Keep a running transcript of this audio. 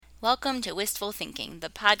Welcome to Wistful Thinking, the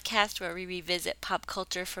podcast where we revisit pop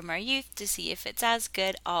culture from our youth to see if it's as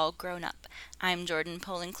good all grown up. I'm Jordan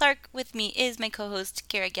Poland Clark. With me is my co host,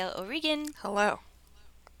 Kara Gail O'Regan. Hello.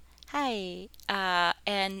 Hi.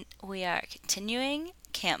 And we are continuing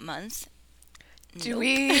Camp Month. Do Nope.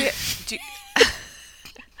 we do,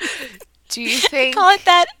 do you I think call it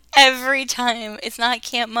that every time. It's not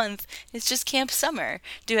Camp Month, it's just Camp Summer.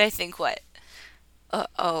 Do I think what? uh,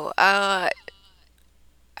 oh uh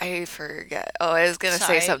I forget. Oh, I was gonna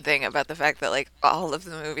say Sorry. something about the fact that like all of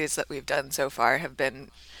the movies that we've done so far have been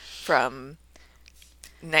from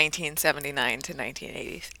 1979 to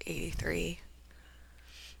 1983.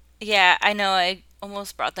 Yeah, I know. I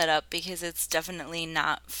almost brought that up because it's definitely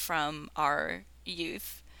not from our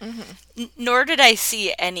youth. Hmm. Nor did I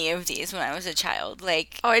see any of these when I was a child.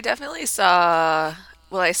 Like, Oh, I definitely saw,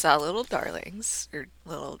 well, I saw Little Darlings, or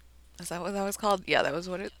Little, is that what that was called? Yeah, that was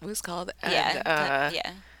what it was called. And yeah, that,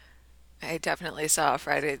 yeah. I definitely saw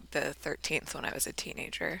Friday the 13th when I was a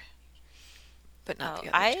teenager, but not Oh, the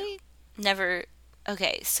other two. I never.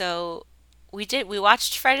 Okay, so we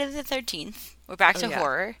watched Friday the 13th. We're back Oh to yeah.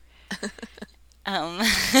 horror. Um,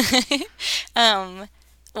 um,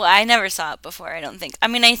 well, I never saw it before, I don't think. I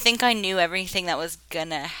mean, I think I knew everything that was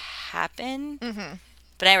gonna happen, Hmm.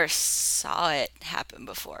 but I never saw it happen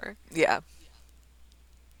before. Yeah.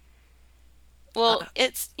 Well,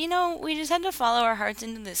 Uh, we just had to follow our hearts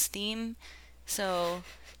into this theme. So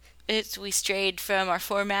we strayed from our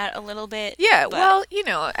format a little bit, yeah, but well,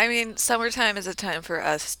 I mean, summertime is a time for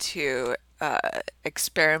us to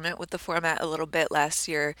experiment with the format a little bit. Last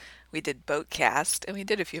year we did Boatcast, and we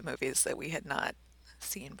did a few movies that we had not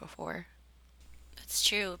seen before. it's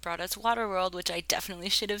true. It brought us Waterworld, which I definitely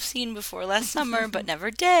should have seen before last summer, but never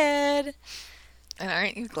did. And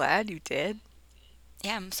aren't you glad you did?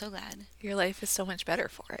 Yeah, I'm so glad. Your life is so much better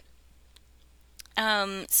for it.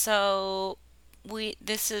 So we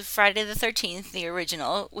this is Friday the 13th, the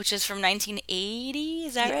original, which is from 1980.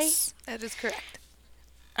 Is that right? Yes, that is correct.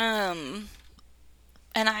 Um,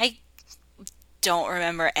 and I don't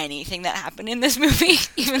remember anything that happened in this movie,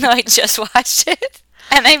 even though I just watched it.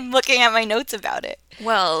 And I'm looking at my notes about it.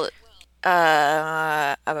 Well,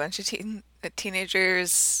 a bunch of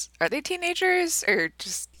teenagers, are they teenagers or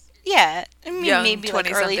just Yeah, I mean young maybe like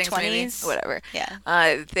 20 early somethings maybe, 20s. whatever. Yeah.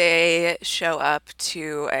 They show up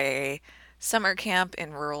to a summer camp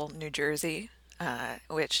in rural New Jersey,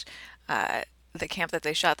 which uh, the camp that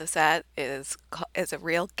they shot this at is a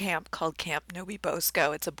real camp called Camp Nobi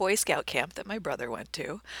Bosco. It's a Boy Scout camp that my brother went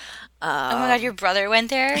to. Oh my God, your Um, brother went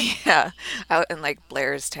there? yeah, out in like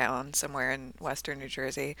Blairstown, somewhere in western New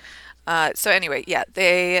Jersey. So anyway, yeah,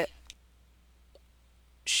 they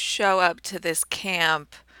show up to this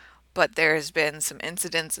camp, but there's been some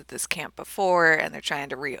incidents at this camp before, and they're trying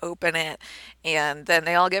to reopen it, and then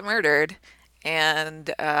they all get murdered, and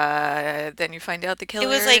then you find out the It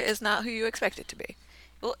was killer like is not who you expect it to be.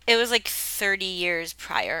 well, it was like 30 years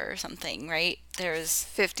prior or something, right?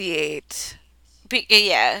 58,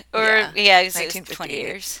 Yeah, or yeah, yeah, it was 20 1958.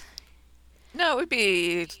 years. No, it would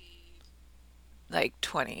be like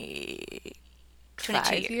 22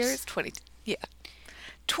 25 years. years, 20, yeah,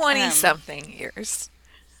 20 Um, something years.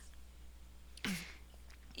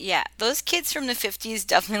 yeah, those kids from the 50s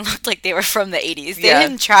definitely looked like they were from the 80s. They Yeah,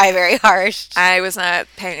 didn't try very hard. I was not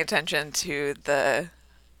paying attention to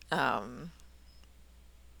um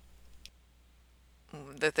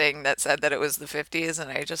the thing that said that it was the 50s,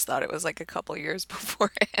 and I just thought it was like a couple years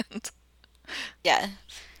beforehand. Yeah.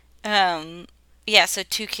 Um, yeah, so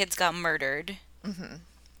two kids got murdered Hmm.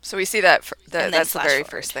 So we see that and then that's the flash very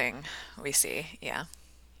first forward. thing we see. Yeah.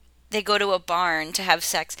 They go to a barn to have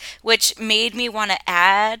sex, which made me want to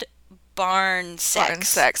add barn Barn sex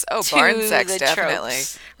sex. Oh, barn to sex the definitely.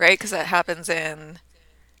 tropes. Right? Because that happens in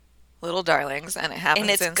Little Darlings and it And happens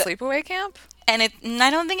it's in Sleepaway Camp? and I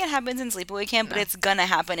don't think it happens in Sleepaway Camp, but No. it's gonna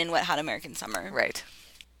happen in Wet Hot American Summer. Right.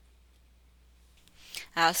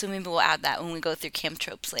 So maybe we'll add that when we go through camp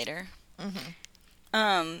tropes later.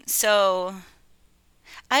 Hmm. So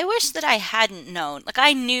I wish that I hadn't known. Like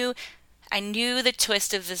I knew the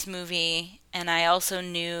twist of this movie, and I also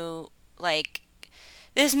knew like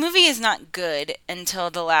this movie is not good until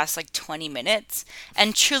the last like 20 minutes,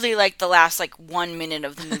 and truly like the last like 1 minute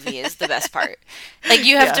of the movie is the best part. Like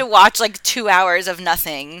you have Yeah. to watch like 2 hours of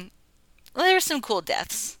nothing. Well, there's some cool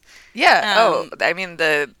deaths. Yeah. Oh, Um, I mean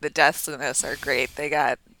the deaths in this are great. They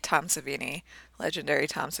got Tom Savini, legendary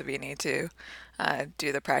Tom Savini, to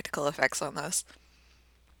do the practical effects on this.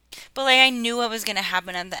 but like I knew what was gonna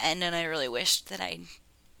happen at the end, and I really wished that I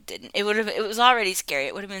didn't. It would have. It was already scary.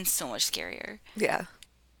 It would have been so much scarier. Yeah.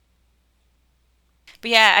 But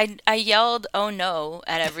yeah, I yelled "oh no"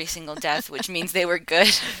 at every single death, which means they were good.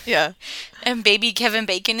 Yeah. And baby Kevin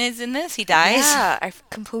Bacon is in this. He dies. Yeah,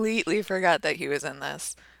 completely forgot that he was in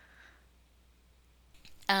this.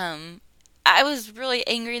 Um, I was really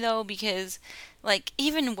angry though because, like,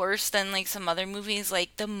 even worse than like some other movies,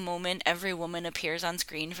 like the moment every woman appears on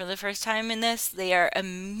screen for the first time in this, they are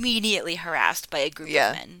immediately harassed by a group of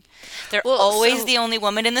Yeah. men. They're Well, always so the only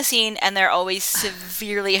woman in the scene, and they're always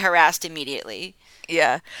severely harassed immediately.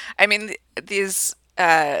 yeah. I mean, these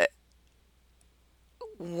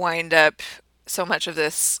wind up so much of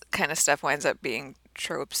this kind of stuff winds up being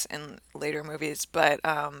tropes in later movies, but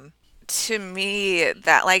to me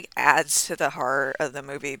that like adds to the horror of the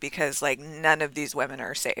movie because like none of these women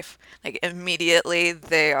are safe. Like immediately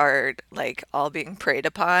they are like all being preyed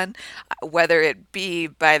upon, whether it be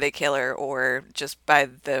by the killer or just by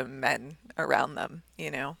the men around them, you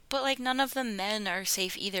know? But like none of the men are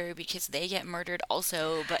safe either because they get murdered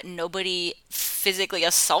also, but nobody physically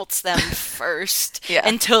assaults them first Yeah.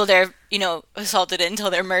 until they're, assaulted until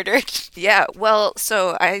they're murdered. Yeah, well,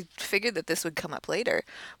 so I figured that this would come up later,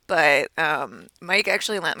 but Mike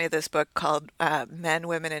actually lent me this book called Men,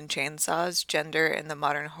 Women, and Chainsaws: Gender in the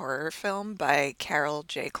Modern Horror Film by Carol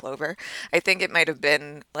J. Clover. I think it might have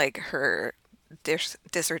been like her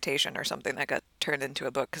dissertation or something that got turned into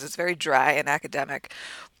a book because it's very dry and academic.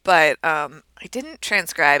 But I didn't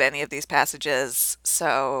transcribe any of these passages,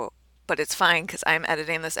 so but it's fine because I'm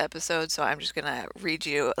editing this episode, so I'm just gonna read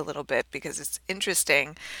you a little bit because it's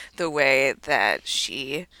interesting the way that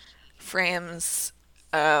she frames.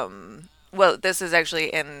 Well, this is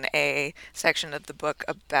actually in a section of the book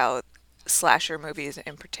about slasher movies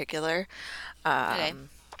in particular. Okay. Um,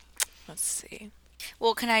 let's see.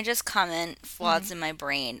 Well, can I just comment while Hmm. it's in my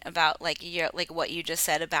brain about like what you just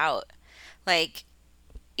said about like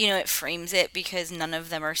it frames it because none of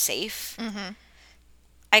them are safe. Hmm.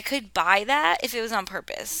 I could buy that if it was on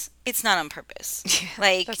purpose. It's not on purpose. Yeah,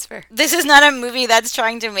 Like that's fair. this is not a movie that's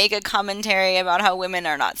trying to make a commentary about how women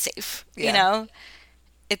are not safe, you Yeah. know?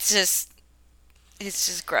 It's just it's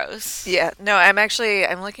just gross. Yeah, no, I'm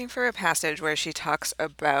looking for a passage where she talks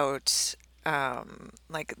about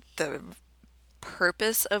like the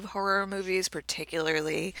purpose of horror movies,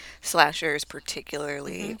 particularly slashers,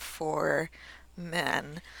 particularly Mhm. for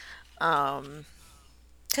men. Um,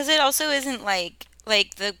 Cuz it also isn't like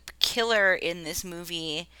the killer in this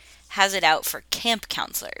movie has it out for camp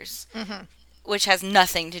counselors, mhm, which has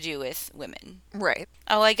nothing to do with women. right.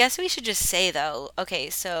 Oh, I guess we should just say though. Okay,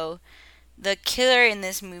 so the killer in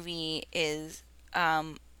this movie is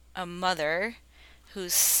a mother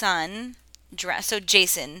whose son, so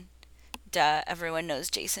Jason, duh, everyone knows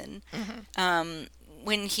Jason. Hmm. Um,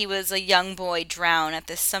 when he was a young boy, drowned at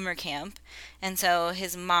this summer camp, and so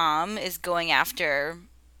his mom is going after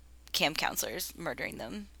camp counselors, murdering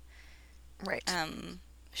them. Right. Um,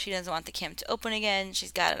 she doesn't want the camp to open again.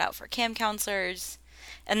 She's got it out for camp counselors.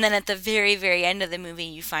 And then at the very, very end of the movie,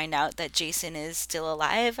 you find out that Jason is still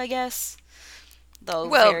alive, I guess. Though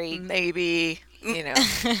Well, very. maybe, you know.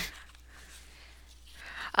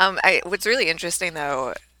 I what's really interesting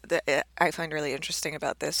though that I find really interesting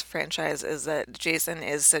about this franchise is that Jason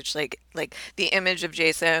is such like the image of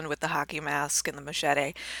Jason with the hockey mask and the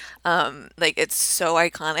machete. Like it's so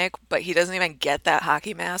iconic, but he doesn't even get that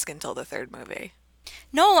hockey mask until the third movie.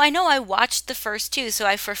 No, I know. I watched the first two, so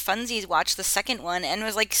I for funsies watched the second one and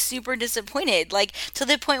was like super disappointed. Like to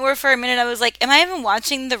the point where for a minute I was like, "Am I even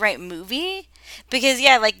watching the right movie?" Because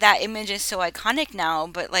yeah, like that image is so iconic now.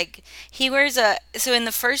 But like he wears a so in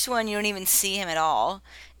the first one you don't even see him at all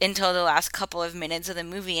until the last couple of minutes of the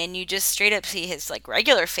movie, and you just straight up see his like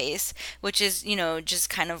regular face, which is just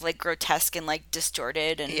kind of like grotesque and like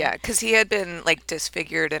distorted and Yeah, because he had been like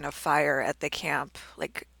disfigured in a fire at the camp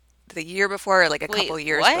like the year before, or like a wait, couple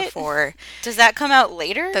years what? before. Does that come out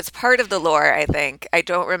later? That's part of the lore, I think. I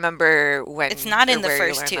don't remember It's when not or in the where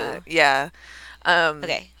you first learned that. two. Yeah. Um,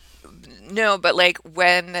 Okay. no, but like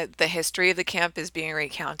when the history of the camp is being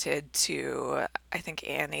recounted to, I think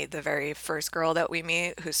Annie, the very first girl that we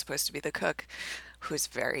meet, who's supposed to be the cook, who's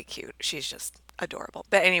very cute. She's just adorable.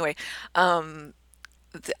 But anyway, um,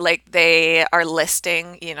 like they are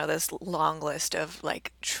listing, this long list of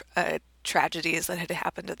like tragedies that had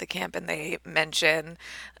happened at the camp, and they mention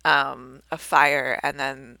a fire, and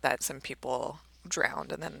then that some people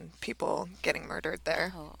drowned, and then people getting murdered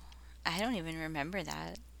there. Oh, I don't even remember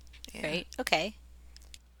that. Yeah. Right? Okay.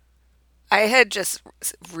 I had just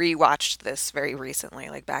rewatched this very recently,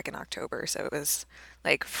 like back in October, so it was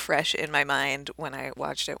like fresh in my mind when I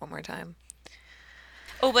watched it one more time.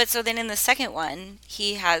 Oh, but so then in the second one,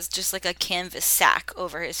 he has just like a canvas sack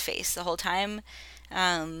over his face the whole time.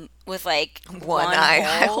 with like One one eye hole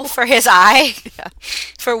hole. for his eye, Yeah.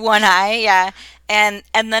 for one eye, yeah. And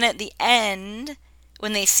then at the end,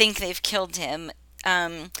 when they think they've killed him,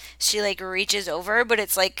 she like reaches over, but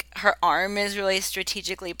it's like her arm is really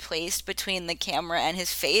strategically placed between the camera and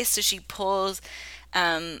his face, so she pulls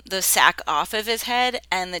the sack off of his head,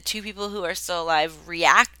 and the two people who are still alive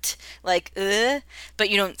react like, ugh, but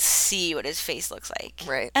you don't see what his face looks like.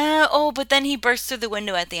 Right. Oh, but then he bursts through the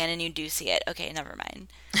window at the end, and you do see it. Okay, never mind.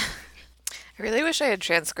 I really wish I had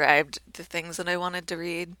transcribed the things that I wanted to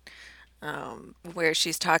read, where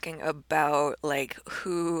she's talking about like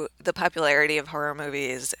who the popularity of horror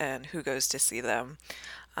movies and who goes to see them.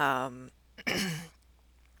 Um,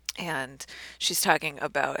 and she's talking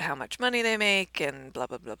about how much money they make and blah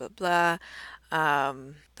blah blah blah blah.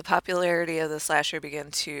 The popularity of the slasher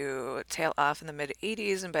began to tail off in the mid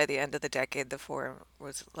 80s, and by the end of the decade, the form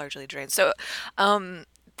was largely drained. So,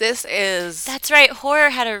 this is, That's right. Horror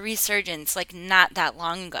had a resurgence like not that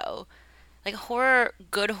long ago. Like horror,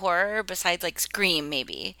 good horror besides like Scream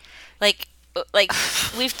maybe. Like like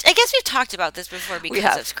we've I guess we've talked about this before we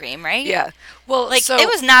because of have, Scream, right? yeah. Well, Like it so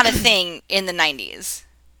was not a thing in the 90s.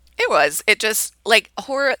 it was. It just like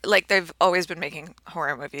horror, like they've always been making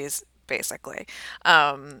horror movies, basically.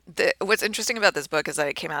 What's interesting about this book is that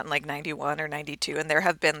it came out in like 91 or 92, and there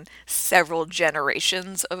have been several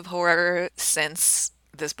generations of horror since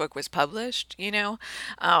this book was published, you know?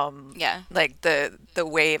 Yeah. Like the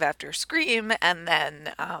wave after Scream, and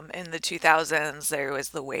then in the 2000s there was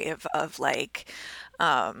the wave of like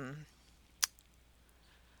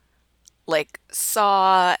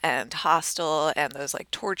Saw and Hostel and those like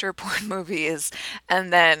torture porn movies.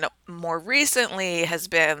 And then more recently has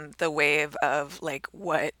been the wave of like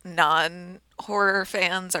what non-horror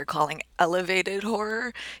fans are calling elevated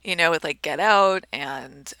horror, you know, with like Get Out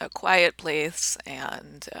and A Quiet Place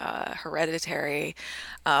and Hereditary,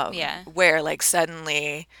 Yeah. where like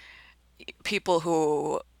suddenly people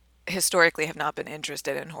who historically have not been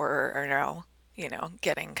interested in horror are now, you know,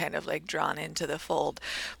 getting kind of like drawn into the fold.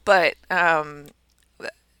 But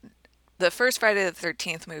the first Friday the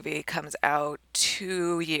 13th movie comes out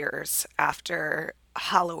 2 years after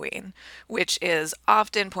Halloween, which is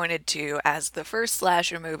often pointed to as the first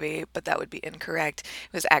slasher movie, but that would be incorrect.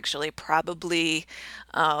 It was actually probably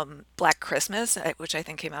Black Christmas, which I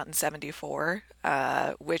think came out in 74,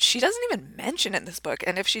 which she doesn't even mention in this book.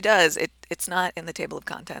 And if she does, it's not in the table of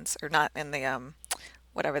contents or not in the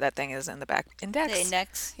whatever that thing is in the back The index.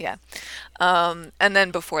 index. Yeah. And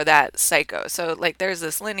then before that, Psycho. So like there's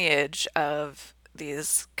this lineage of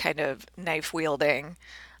these kind of knife wielding.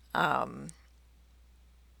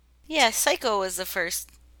 Yeah, Psycho was the first,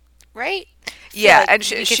 right? I feel Yeah, like and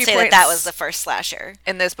you could she say that that was points the first slasher.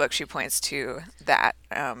 in this book. She points to that,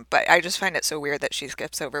 but I just find it so weird that she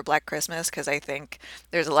skips over Black Christmas because I think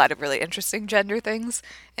there's a lot of really interesting gender things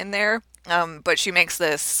in there. But she makes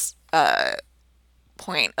this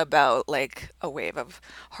point about like a wave of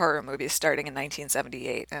horror movies starting in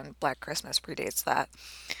 1978, and Black Christmas predates that.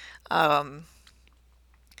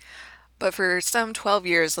 But for some 12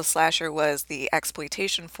 years, the slasher was the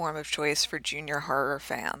exploitation form of choice for junior horror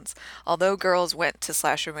fans. Although girls went to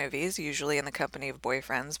slasher movies, usually in the company of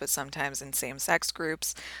boyfriends, but sometimes in same sex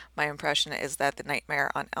groups, my impression is that the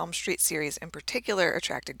Nightmare on Elm Street series in particular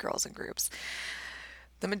attracted girls in groups.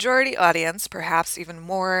 The majority audience, perhaps even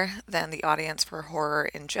more than the audience for horror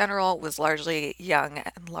in general, was largely young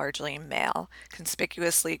and largely male,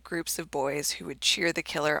 conspicuously groups of boys who would cheer the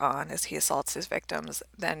killer on as he assaults his victims,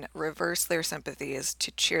 then reverse their sympathies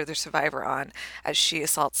to cheer the survivor on as she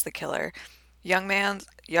assaults the killer. Young man's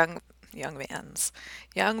young man's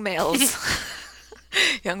young males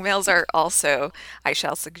Young males are also, I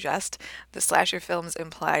shall suggest, the slasher film's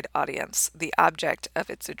implied audience, the object of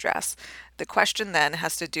its address. The question then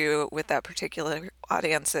has to do with that particular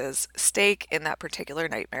audience's stake in that particular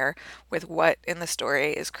nightmare, with what in the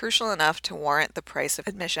story is crucial enough to warrant the price of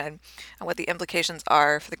admission, and what the implications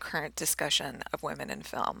are for the current discussion of women in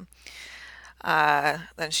film.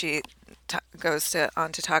 Then she goes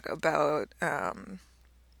on to talk about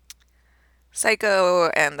Psycho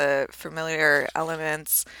and the familiar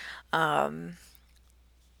elements. Um,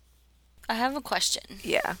 I have a question.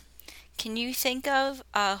 yeah. Can you think of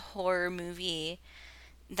a horror movie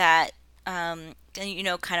that kind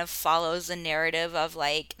of follows the narrative of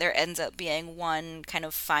like there ends up being one kind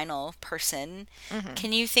of final person? hmm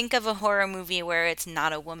Can you think of a horror movie where it's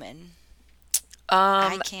not a woman?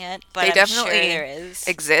 I Um, can't, but they I'm sure definitely there is.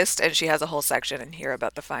 exist, and she has a whole section in here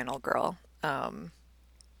about the final girl.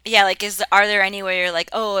 Yeah, like are there any where you're like,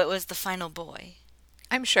 "Oh, it was the final boy."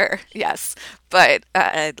 I'm sure, yes, but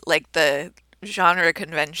like the genre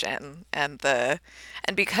convention and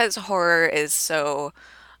because horror is so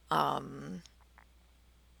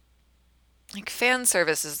like fan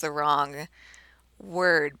service is the wrong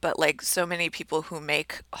word, but like so many people who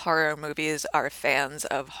make horror movies are fans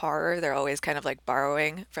of horror. They're always kind of like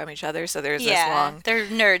borrowing from each other. So there's this Yeah, long, they're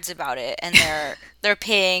nerds about it, and they're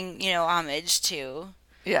paying, homage to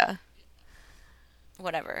yeah.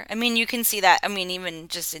 whatever. I mean, you can see that. I mean, even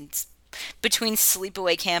just between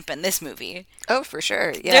Sleepaway Camp and this movie, Oh, for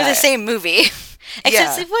sure. they're the Yeah. same movie, except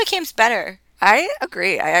Yeah. Sleepaway Camp's better. I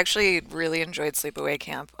agree. I actually really enjoyed Sleepaway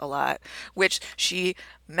Camp a lot, which she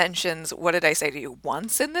mentions, what did I say to you,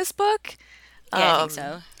 once in this book? Yeah, I think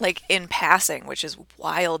so. Like in passing, which is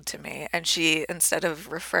wild to me. And she, instead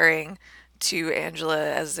of referring to Angela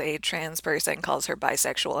as a trans person, calls her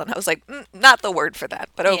bisexual. And I was like, not the word for that,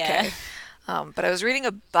 but Yeah, okay. But I was reading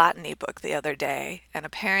a botany book the other day, and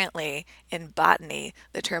apparently in botany,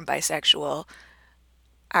 the term bisexual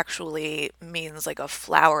actually means like a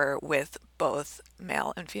flower with both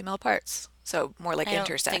male and female parts. So more like I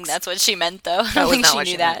don't think intersex. that's what she meant, though. I That don't was think not she what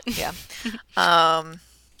knew she meant. that. Yeah.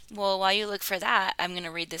 Well, while you look for that, I'm going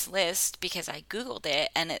to read this list because I Googled it,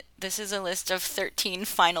 and this is a list of 13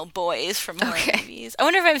 final boys from horror Okay. movies. I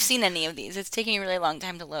wonder if I've seen any of these. It's taking a really long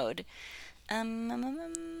time to load.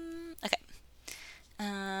 Okay.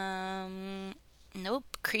 Um,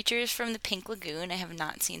 nope. Creatures from the Pink Lagoon. I have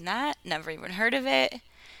not seen that. Never even heard of it.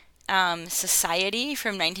 Society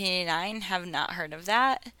from 1989. Have not heard of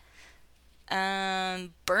that.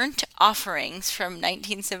 Burnt Offerings from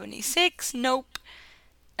 1976. Nope.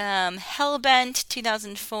 Hellbent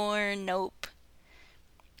 2004. Nope.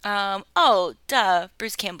 Oh, duh.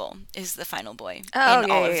 Bruce Campbell is the final boy Oh, in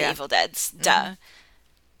yeah, all yeah, of the yeah. Evil Deads. Hmm. Duh.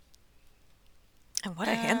 And what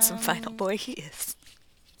a handsome final Um, boy he is.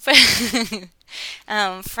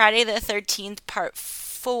 Friday the 13th, part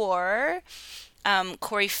 4.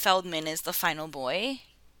 Corey Feldman is the final boy.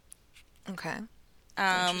 Okay.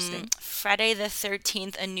 Interesting. Friday the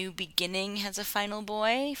 13th, A New Beginning has a final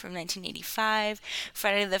boy from 1985.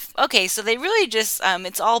 Okay, so they really just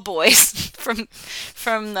it's all boys from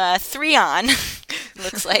 3 on.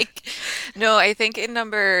 Looks like. No, I think in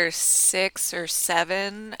number 6 or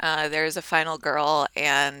 7, there's a final girl,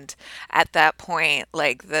 and at that point,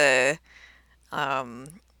 um,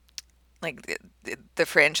 the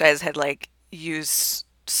franchise had like used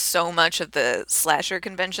so much of the slasher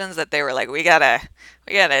conventions that they were like, we gotta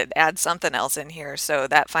add something else in here. So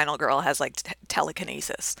that final girl has like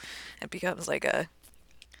telekinesis. It becomes like a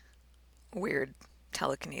weird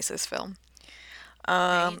telekinesis film.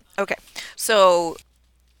 Right. Okay, so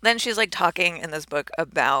then she's like talking in this book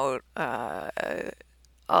about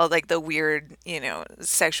all like the weird,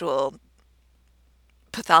 sexual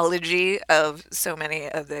pathology of so many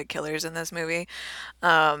of the killers in this movie.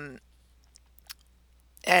 Um,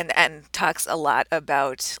 and talks a lot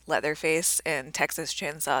about Leatherface in Texas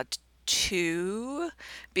Chainsaw 2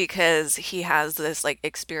 because he has this like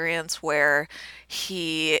experience where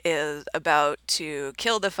he is about to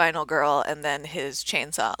kill the final girl and then his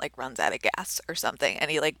chainsaw like runs out of gas or something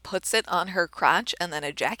and he like puts it on her crotch and then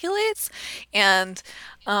ejaculates and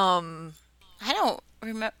um I don't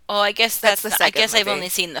remember. Oh, I guess that's the I second guess I've only movie.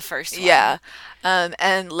 seen the first one. Yeah.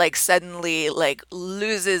 And like suddenly like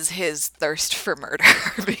loses his thirst for murder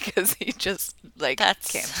because he just like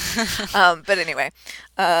came. That's But anyway,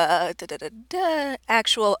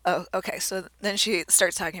 actual, oh, okay. So then she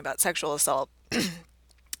starts talking about sexual assault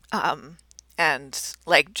um, and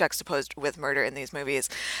like juxtaposed with murder in these movies.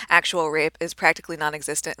 Actual rape is practically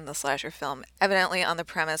non-existent in the slasher film, evidently on the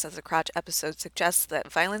premise as the crotch episode suggests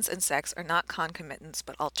that violence and sex are not concomitants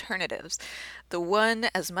but alternatives. The one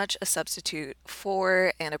as much a substitute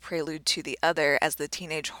for and a prelude to the other as the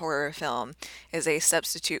teenage horror film is a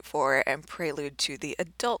substitute for and prelude to the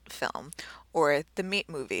adult film, or the meat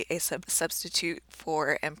movie, a substitute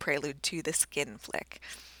for and prelude to the skin flick.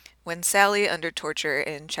 When Sally, under torture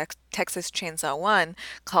in Texas Chainsaw 1,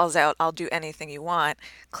 calls out, I'll do anything you want,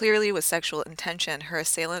 clearly with sexual intention, her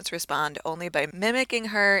assailants respond only by mimicking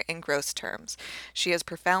her in gross terms. She has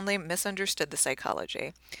profoundly misunderstood the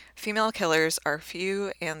psychology. Female killers are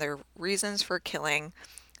few and their reasons for killing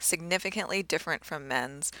significantly different from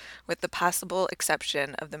men's, with the possible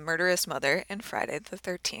exception of the murderous mother in Friday the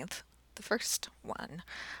 13th, the first one.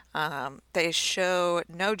 They show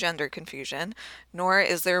no gender confusion, nor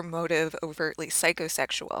is their motive overtly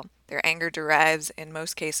psychosexual. Their anger derives, in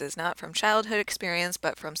most cases, not from childhood experience,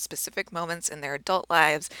 but from specific moments in their adult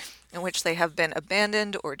lives in which they have been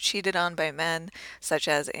abandoned or cheated on by men, such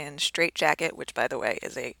as in Straight Jacket, which, by the way,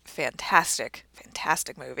 is a fantastic,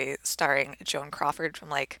 fantastic movie starring Joan Crawford from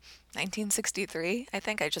like 1963. I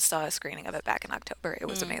think I just saw a screening of it back in October. It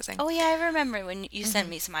was amazing. Oh yeah, I remember when you sent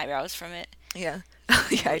me some eyebrows from it. Yeah. I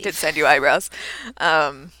Yeah, I did believe. send you eyebrows.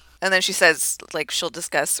 And then she says, like, she'll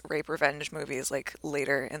discuss rape revenge movies, like,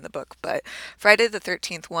 later in the book. But Friday the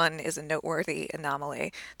 13th one is a noteworthy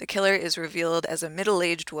anomaly. The killer is revealed as a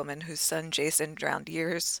middle-aged woman whose son Jason drowned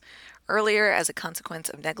years earlier as a consequence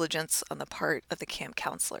of negligence on the part of the camp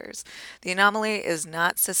counselors. The anomaly is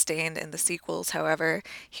not sustained in the sequels, however.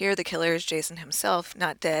 Here, the killer is Jason himself,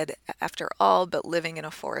 not dead after all, but living in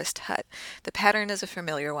a forest hut. The pattern is a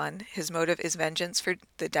familiar one. His motive is vengeance for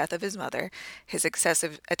the death of his mother, his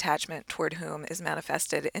excessive attachment toward whom is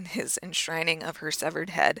manifested in his enshrining of her severed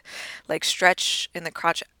head. Like Stretch in the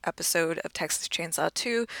crotch episode of Texas Chainsaw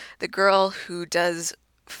 2, the girl who does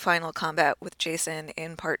final combat with Jason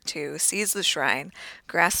in part two sees the shrine,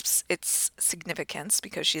 grasps its significance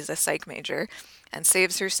because she's a psych major, and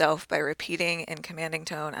saves herself by repeating in commanding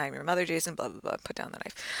tone, "I'm your mother, Jason, blah, blah, blah, put down the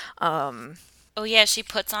knife." Oh yeah, she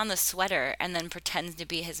puts on the sweater and then pretends to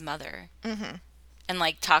be his mother and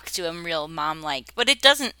like talks to him real mom like. But it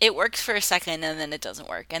doesn't. It works for a second and then it doesn't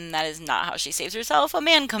work, and that is not how she saves herself. A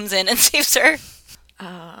man comes in and saves her.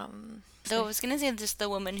 Though I was gonna say just the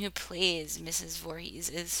woman who plays Mrs. Voorhees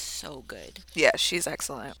is so good. Yeah, she's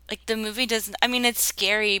excellent. Like the movie doesn't. I mean, it's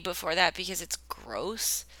scary before that because it's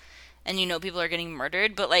gross and you know people are getting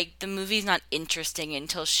murdered. But like the movie's not interesting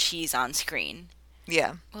until she's on screen.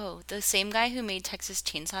 Yeah, Whoa, the same guy who made Texas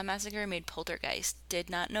Chainsaw Massacre made Poltergeist. Did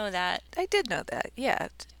not know that. I did know that. Yeah,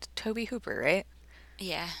 Toby Hooper, right?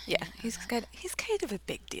 Yeah, I Yeah, didn't know that. he's kind of a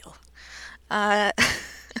big deal. Uh,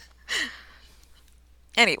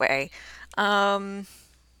 anyway, um,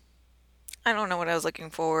 I don't know what I was looking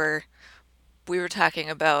for. We were talking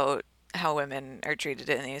about how women are treated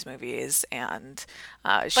in these movies, and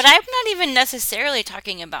But she. I'm not even necessarily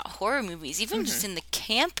talking about horror movies, even just in the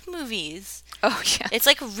camp movies. Oh yeah, It's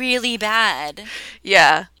like really bad.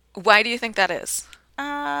 yeah. Why do you think that is?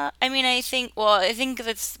 I mean, I think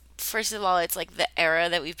that's, first of all, it's like the era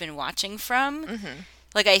that we've been watching from.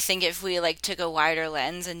 Like, I think if we, like, took a wider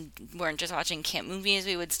lens and weren't just watching camp movies,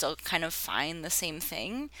 we would still kind of find the same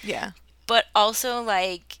thing. Yeah, But also,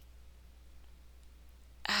 like,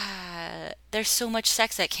 there's so much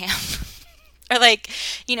sex at camp. Or, like,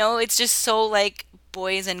 you know, it's just so, like,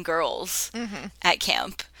 boys and girls at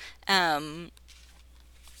camp. Um,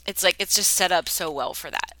 it's like it's just set up so well for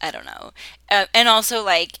that. I don't know. And also,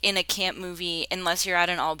 like in a camp movie, unless you're at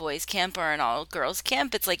an all boys camp or an all girls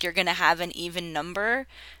camp, it's like you're gonna have an even number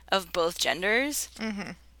of both genders.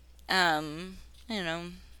 Um, you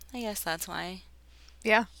know, I guess that's why.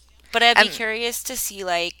 yeah. But I'd be And curious to see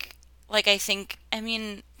I think, I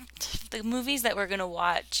mean, the movies that we're gonna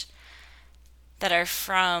watch that are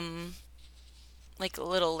from like a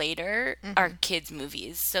little later are kids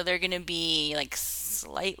movies, so they're gonna be like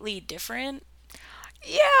slightly different,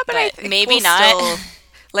 yeah, but I but think maybe we'll not. still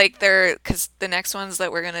like they're because the next ones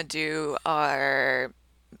that we're gonna do are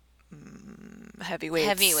Heavyweights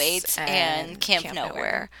Heavyweights and and Camp Camp Nowhere.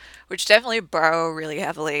 Nowhere, which definitely borrow really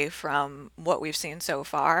heavily from what we've seen so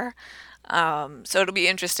far. So it'll be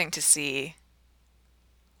interesting to see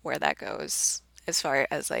where that goes as far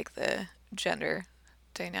as like the gender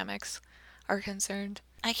dynamics are concerned.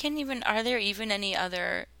 I can't even. Are there even any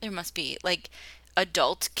other? There must be like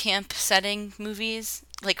adult camp setting movies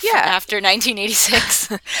like from Yeah, after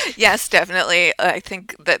 1986. yes, definitely. I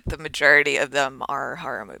think that the majority of them are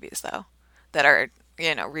horror movies, though, that are,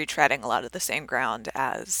 retreading a lot of the same ground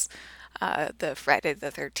as the Friday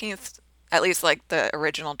the 13th, at least like the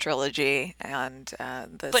original trilogy and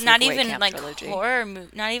the But not Sleepaway even Camp like trilogy.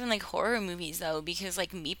 not even like horror movies though, because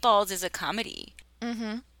like Meatballs is a comedy.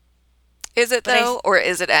 Is it But I, though, or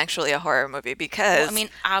is it actually a horror movie? well, I Because, mean,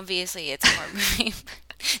 obviously it's a horror movie.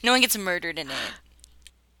 No one gets murdered in it.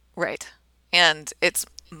 right, and it's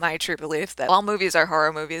my true belief that all movies are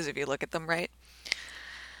horror movies if you look at them right.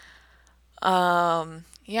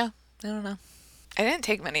 Yeah, I don't know. I didn't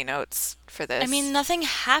take many notes for I mean, this. nothing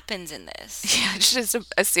happens in this. Yeah, it's just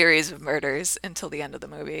a series of murders until the end of the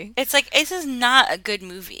movie. It's like this is not a good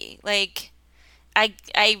movie. Like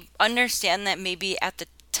I understand that maybe at the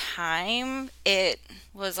time it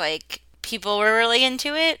was like people were really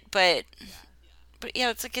into it, but but yeah,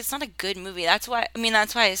 it's like it's not a good movie. That's why I mean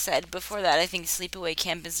that's why I said before that I think Sleepaway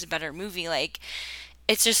Camp is a better movie. Like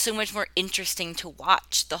it's just so much more interesting to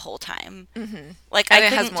watch the whole time. Hmm. Like I And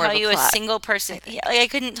it has couldn't more of tell a you a plot, single I person. Yeah, think. like I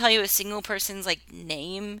couldn't tell you a single person's like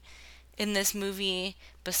name in this movie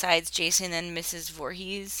besides Jason and Mrs.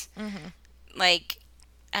 Voorhees. Hmm. Like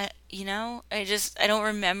I don't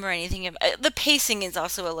remember anything. The pacing is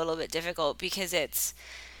also a little bit difficult because it's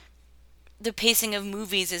the pacing of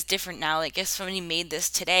movies is different now. Like if somebody made this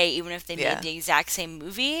today, even if they made Yeah. the exact same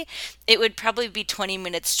movie, it would probably be 20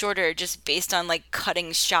 minutes shorter just based on like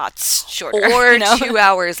cutting shots shorter, you Or know? 2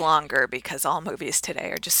 hours longer because all movies today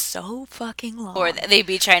are just so fucking Or long. they'd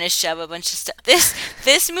be trying to shove a bunch of stuff.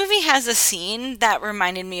 This movie has a scene that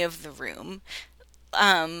reminded me of The Room.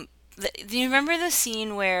 Do you remember the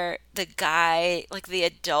scene where the guy, like the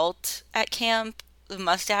adult at camp, the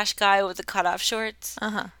mustache guy with the cutoff shorts,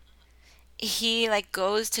 Uh-huh. he like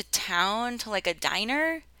goes to town to like a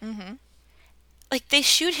diner? Hmm. Like they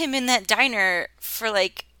shoot him in that diner for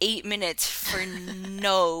like 8 minutes for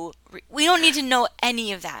we don't need to know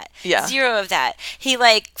any of that. Yeah. Zero of that. He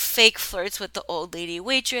like fake flirts with the old lady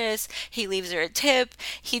waitress. He leaves her a tip.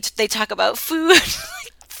 They talk about food.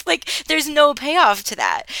 Like there's no payoff to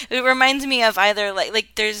that. It reminds me of either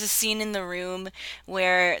like there's a scene in The Room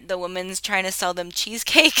where the woman's trying to sell them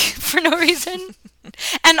cheesecake for no reason.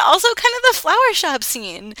 And also kind of the flower shop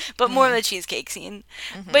scene, but more Hmm. the cheesecake scene.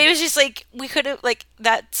 But Hmm. it was just like we could have like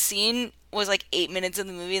that scene was like 8 minutes of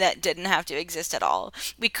the movie that didn't have to exist at all.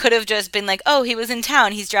 We could have just been like, oh, he was in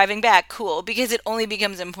town, he's driving back, cool, because it only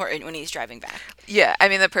becomes important when he's driving back. Yeah, I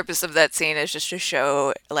mean the purpose of that scene is just to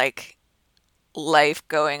show like life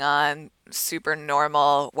going on super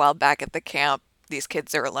normal while back at the camp these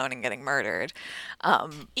kids are alone and getting murdered. Yeah,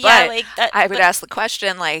 But like that, I would but ask the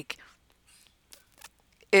question like,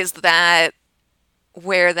 is that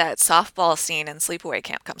where that softball scene in Sleepaway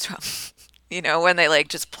Camp comes from? You know, when they like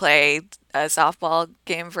just play a softball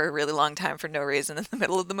game for a really long time for no reason in the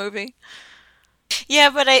middle of the movie. yeah,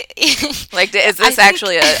 but Like, is I this think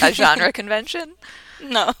actually a genre convention?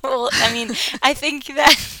 no. Well, I mean, I think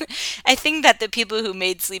that I think that the people who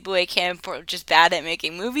made Sleepaway Camp were just bad at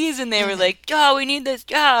making movies, and they were Hmm. like, "Oh, we need this,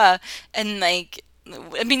 yeah," and like.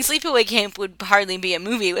 I mean, Sleepaway Camp would hardly be a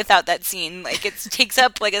movie without that scene. Like, it takes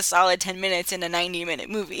up like a solid 10 minutes in a 90-minute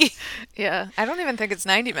movie. Yeah, I don't even think it's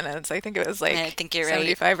 90 minutes. I think it was And I like think you're right.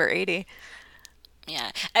 75 or 80.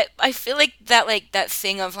 Yeah. I feel like that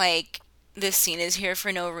thing of like this scene is here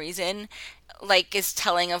for no reason like is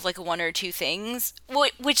telling of like one or two things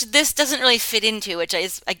which this doesn't really fit into, which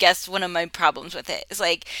is I guess one of my problems with it is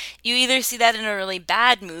like you either see that in a really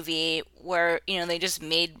bad movie where they just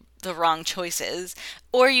made the wrong choices,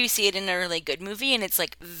 or you see it in a really good movie and it's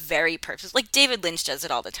like very purpose, like David Lynch does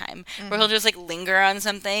it all the time where he'll Hmm. just like linger on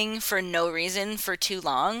something for no reason for too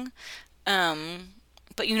long. um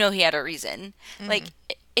but he had a reason. Hmm. Like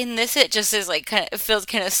in this, it just is like kind of it feels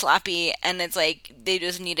kind of sloppy, and it's like they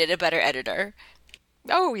just needed a better editor.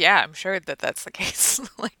 Oh, yeah, I'm sure that that's the case.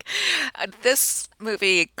 Like, this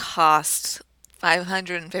movie cost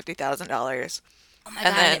 $550,000 Oh my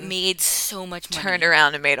and god, and it then made so much turned money.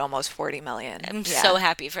 around and made almost 40 million. I'm Yeah. so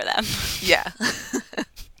happy for them. Yeah.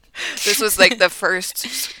 This was like the first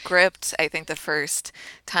script, I think the first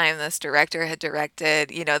time this director had directed.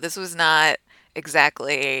 This was not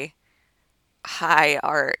exactly high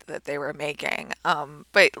art that they were making.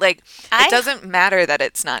 But like, it I doesn't matter that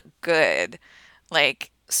it's not good.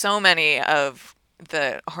 Like, so many of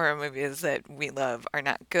the horror movies that we love are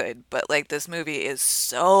not good, but like this movie is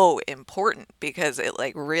so important because it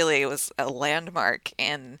like really was a landmark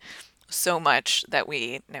in so much that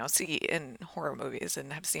we now see in horror movies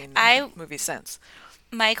and have seen in I movies since.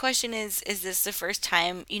 my question is this the first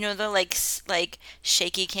time the like like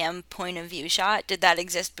shaky cam point of view shot? Did that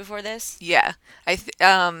exist before this? Yeah.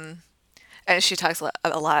 And she talks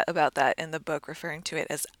a lot about that in the book, referring to it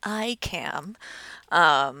as ICAM,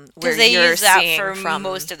 where Because they you're use that seeing for from,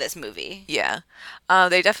 most of this movie. yeah.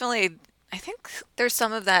 They definitely, I think there's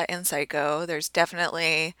some of that in Psycho. There's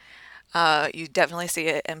definitely, you definitely see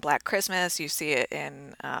it in Black Christmas. You see it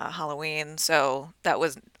in Halloween. So that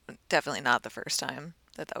was definitely not the first time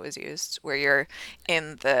that that was used, where you're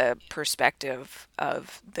in the perspective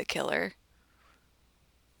of the killer.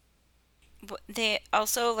 They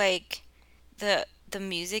also like the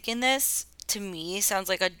music in this to me sounds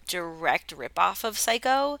like a direct ripoff of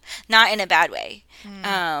Psycho, not in a bad way. Hmm.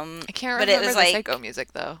 Um, I can't but it remember was the Psycho like,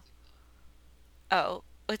 music though. oh,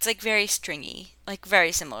 it's like very stringy, like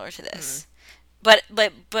very similar to Hmm. this. But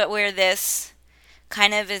where this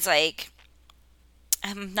kind of is like,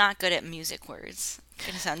 I'm not good at music words. I'm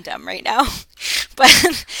gonna sound dumb right now,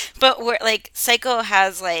 but we're like Psycho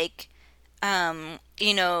has like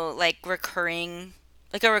recurring,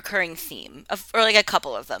 like a recurring theme of, or like a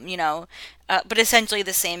couple of them, but essentially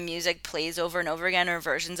the same music plays over and over again, or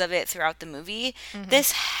versions of it throughout the movie. Hmm.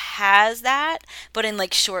 This has that, but in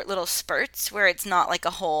like short little spurts where it's not like a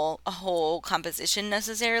whole composition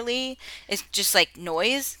necessarily. It's just like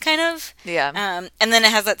noise kind of. Yeah. And then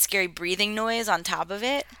it has that scary breathing noise on top of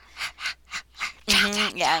it.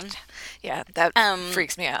 Yeah. Yeah, that Um,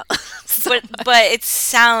 freaks me out so but much. it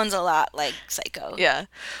sounds a lot like Psycho. Yeah.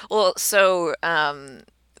 Well, so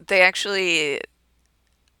they actually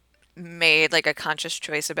made like a conscious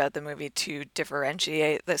choice about the movie to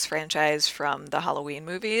differentiate this franchise from the Halloween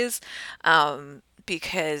movies,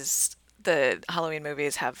 because the Halloween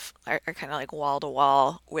movies are kind of like wall to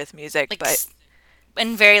wall with music, Like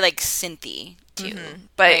and very like synthy too,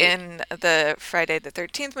 but right? in the Friday the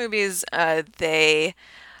 13th movies, they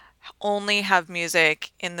only have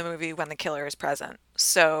music in the movie when the killer is present.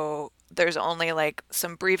 So there's only like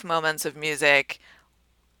some brief moments of music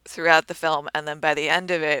throughout the film, and then by the end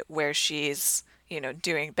of it, where she's,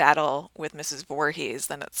 doing battle with Mrs. Voorhees,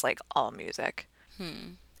 then it's like all music.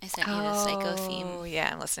 I sent you the Psycho Oh, theme. yeah,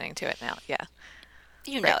 I'm listening to it now. Yeah,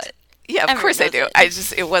 You know right. it. Yeah, of Everyone course I knows do.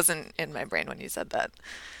 it. It wasn't in my brain when you said that.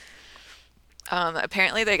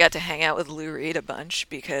 Apparently they got to hang out with Lou Reed a bunch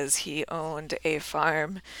because he owned a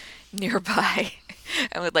farm nearby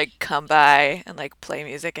and would like come by and like play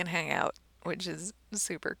music and hang out, which is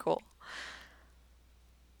super cool.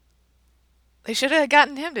 They should have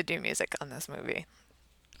gotten him to do music on this movie.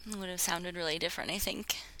 It would have sounded really different, I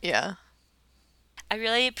think. Yeah. I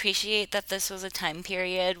really appreciate that this was a time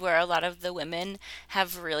period where a lot of the women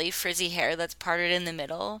have really frizzy hair that's parted in the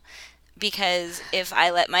middle. Because if I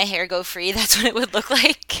let my hair go free, that's what it would look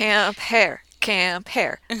like. Camp hair, camp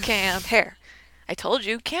hair, camp hair. I told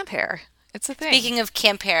you, camp hair. It's a thing. Speaking of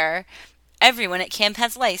camp hair, everyone at camp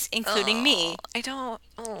has lice, including Oh, me. I don't.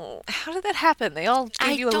 Oh, how did that happen? They all gave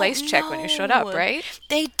I you a lice don't check when you showed up, know. right?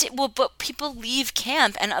 They did well, but people leave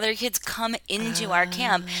camp and other kids come into our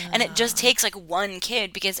camp, and it just Uh, takes like one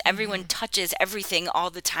kid because everyone mhm. touches everything all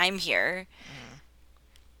the time here.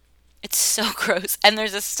 It's so gross, and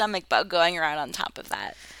there's a stomach bug going around on top of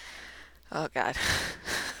that. Oh God.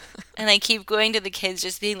 And I keep going to the kids,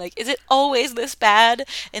 just being like, "Is it always this bad?"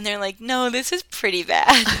 And they're like, "No, this is pretty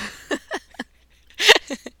bad."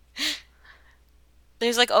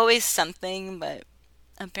 There's like always something, but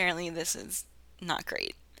apparently this is not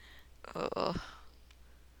great. Oh.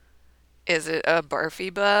 Is it a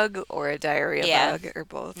barfy bug or a diarrhea Yeah, bug or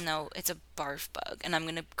both? no, it's a barf bug, and I'm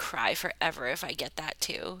gonna cry forever if I get that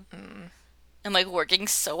too. Mm. I'm like working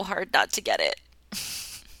so hard not to get it.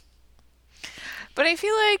 But I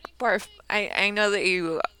feel like barf, I know that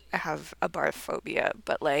you have a barf phobia,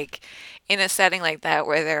 but like in a setting like that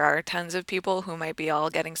where there are tons of people who might be all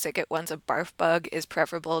getting sick at once, a barf bug is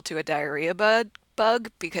preferable to a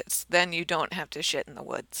bug because then you don't have to shit in the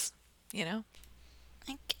woods, you know?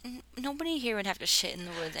 Like nobody here would have to shit in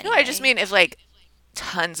the woods No, I just anyway. mean if like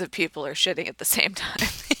tons of people are shitting at the same time.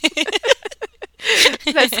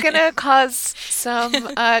 That's gonna cause some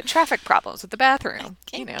traffic problems with the bathroom,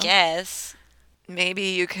 I guess Maybe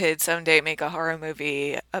you could someday make a horror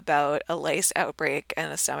movie about a lice outbreak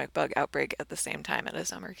and a stomach bug outbreak at the same time at a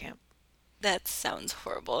summer camp. that sounds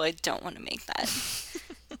horrible. I don't want to make that.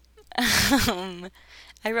 Um,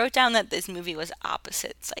 I wrote down that this movie was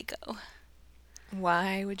opposite Psycho.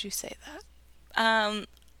 Why would you say that? Um,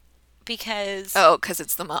 because Oh, because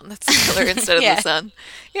it's the mom that's the killer instead of the yeah, son.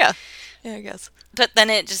 Yeah, yeah, I guess. but then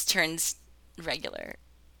it just turns regular,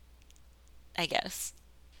 I guess.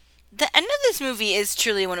 The end of this movie is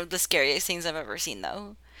truly one of the scariest things I've ever seen,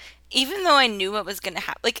 though. Even though I knew what was gonna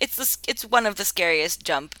happen, like it's one of the scariest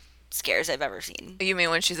jump scares I've ever seen. You mean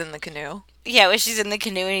when she's in the canoe? Yeah, when she's in the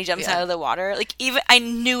canoe and he jumps Yeah. out of the water, like even I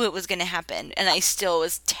knew it was gonna happen, and I still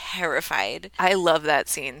was terrified. I love that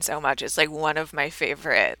scene so much. It's like one of my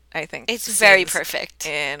favorite, I think, It's very scenes perfect.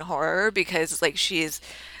 in horror because like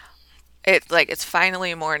it's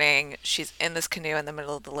finally morning. She's in this canoe in the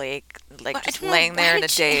middle of the lake, like But I just don't know laying there in a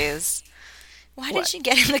daze. why did What? she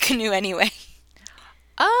get in the canoe anyway?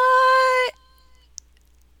 Uh,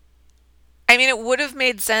 I mean, it would have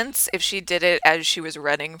made sense if she did it as she was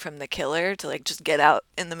running from the killer to like just get out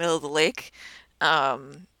in the middle of the lake.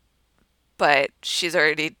 Um, but she's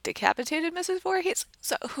already decapitated Mrs. Voorhees,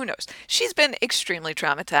 so who knows? She's been extremely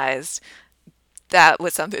traumatized. That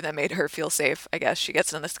was something that made her feel safe, I guess. She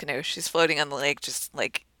gets in this canoe, she's floating on the lake just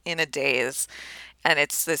like in a daze, And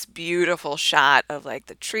it's this beautiful shot of like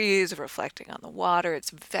the trees reflecting on the water.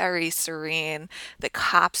 It's very serene. The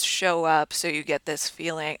cops show up, so you get this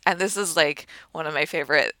feeling. And this is like one of my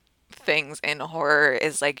favorite things in horror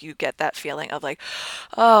is like you get that feeling of like,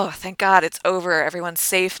 oh, thank God it's over. Everyone's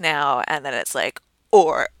safe now. And then it's like,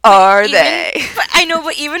 or But are even, they? but I know,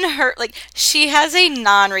 but even her, like, she has a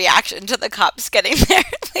non-reaction to the cops getting there.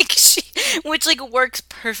 Like, which, like, works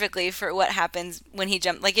perfectly for what happens when he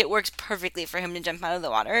jump. Like, it works perfectly for him to jump out of the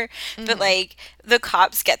water. But, Hmm. like, the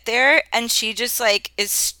cops get there, and she just, like, is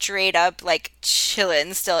straight up, like,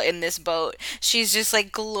 chilling still in this boat. She's just,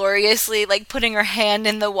 like, gloriously, like, putting her hand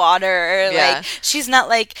in the water. Like, Yeah. she's not,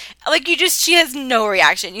 she has no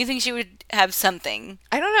reaction. You think she would have something.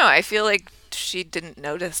 I don't know. I feel like she didn't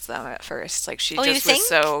notice them at first. Like she Oh, you just was think?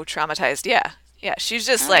 so traumatized. Yeah. Yeah. She's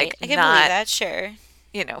just All right, like I can believe not, that, sure.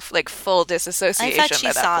 like full I thought disassociation she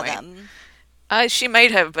at that saw point. them. She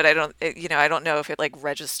might have, but I don't, I don't know if it like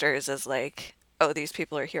registers as like, oh, these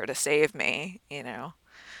people are here to save me.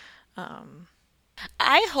 Um,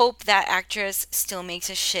 I hope that actress still makes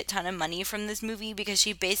a shit ton of money from this movie because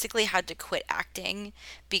she basically had to quit acting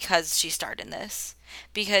because she starred in this.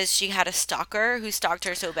 Because she had a stalker who stalked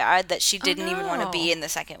her so bad that she oh didn't even want to be no. in the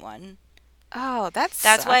second one. Oh, that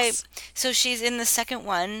That's why. sucks. So she's in the second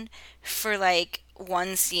one for like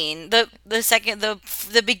one scene. The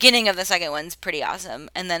beginning of the second one's pretty awesome,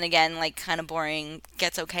 and then again like kind of boring.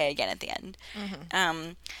 Gets okay again at the end. Hmm.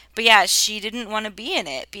 Um, but yeah, she didn't want to be in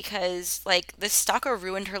it because like this stalker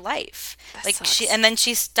ruined her life. That Like sucks. and then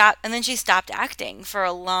she stopped acting for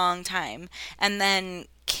a long time, and then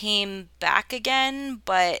came back again,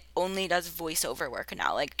 but only does voiceover work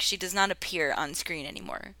now. Like she does not appear on screen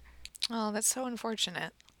anymore. Oh, that's so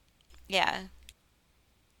unfortunate. Yeah.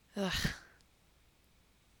 Ugh.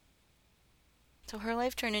 So her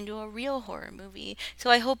life turned into a real horror movie. So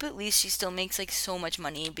I hope at least she still makes like so much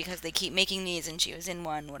money because they keep making these and she was in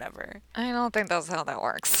one, whatever. I don't think that's how that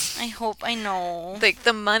works. I hope, I know. Like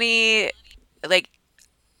the money, like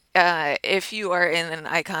if you are in an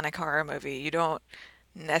iconic horror movie, you don't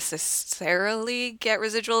necessarily get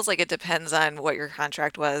residuals. Like it depends on what your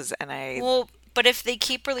contract was, and Well, but if they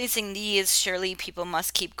keep releasing these, surely people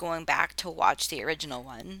must keep going back to watch the original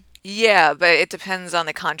one. yeah, but it depends on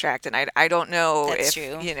the contract, and I don't know That's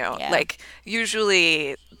if, true. Yeah. like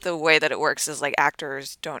usually the way that it works is like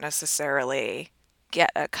actors don't necessarily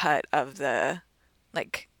get a cut of the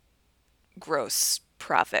like gross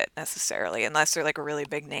profit necessarily unless they're like a really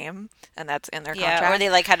big name and that's in their Yeah, or contract. they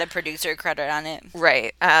like had a producer credit on it.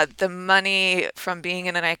 Right. The money from being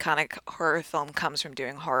in an iconic horror film comes from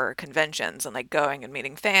doing horror conventions and like going and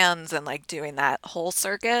meeting fans and like doing that whole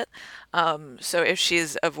circuit. So if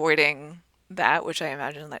she's avoiding that, which I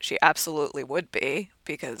imagine that she absolutely would be,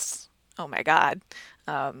 because oh my God,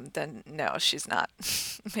 then no, she's not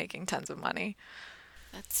making tons of money.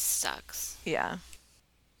 That sucks. Yeah.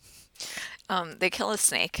 They kill a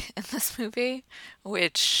snake in this movie,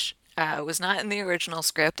 which was not in the original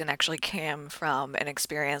script and actually came from an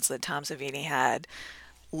experience that Tom Savini had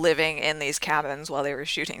living in these cabins while they were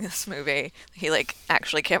shooting this movie. He like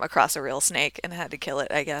actually came across a real snake and had to kill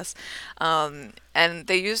it, I guess. And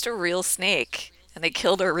they used a real snake and they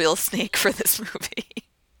killed a real snake for this movie.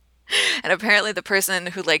 And apparently the person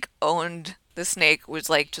who like owned the snake was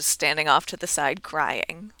like just standing off to the side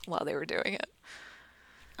crying while they were doing it.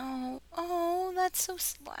 Oh, oh, that's so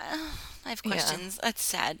I have Yeah. questions. That's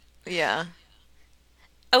sad. Yeah.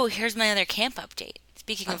 Oh, here's my other camp update.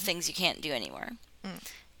 Speaking of Um, things you can't do anymore. mm,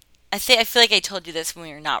 I feel like I told you this when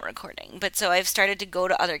we were not recording, but so I've started to go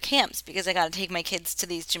to other camps because I got to take my kids to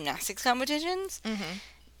these gymnastics competitions. mhm.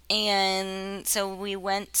 And so we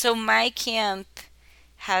went. So my camp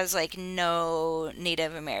has like no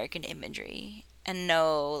Native American imagery and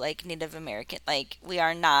no like Native American, like we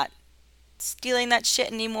are not stealing that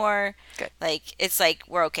shit anymore. Good. Like it's like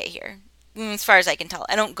we're okay here. As far as I can tell.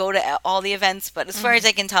 I don't go to all the events, but as far Mhm. as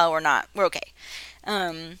I can tell, we're okay.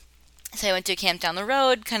 Um, so I went to a camp down the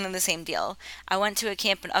road, kind of the same deal. I went to a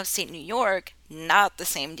camp in upstate New York, not the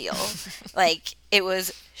same deal. Like it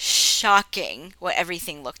was shocking what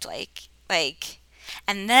everything looked like. Like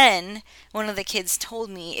and then one of the kids told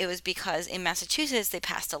me it was because in Massachusetts they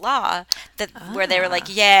passed a law that where they were like,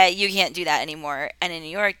 Ah. "Yeah, you can't do that anymore." And in New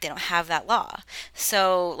York they don't have that law.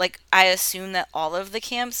 So, like I assume that all of the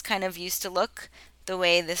camps kind of used to look the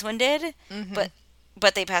way this one did, Mhm.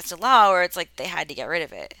 but they passed a law where it's like they had to get rid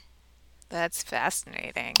of it. That's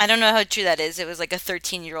fascinating. I don't know how true that is. It was like a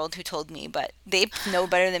 13-year-old who told me, but they know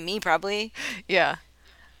better than me probably. Yeah.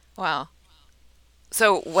 Wow.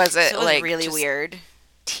 So was So it it was like really just weird.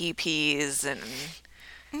 teepees and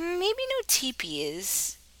Maybe no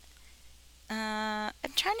teepees.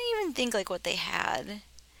 I'm trying to even think like what they had.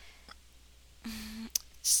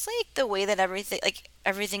 Just like the way that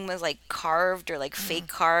everything was like carved or like Mm, fake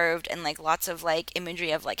carved, and like lots of like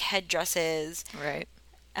imagery of like headdresses, right.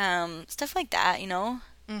 stuff like that, you know?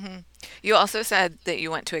 Hmm. You also said that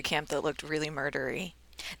you went to a camp that looked really murdery.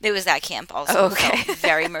 There was that camp also felt Okay.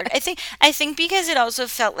 very murder. I think because it also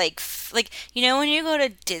felt like like you know when you go to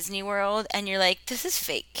Disney World and you're like this is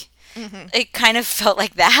fake. Hmm. It kind of felt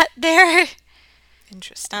like that there.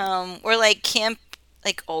 Interesting. Or like camp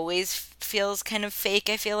like always feels kind of fake,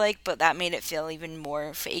 I feel like, but that made it feel even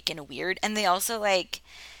more fake and weird. And they also like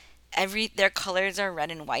their colors are red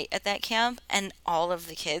and white at that camp, and all of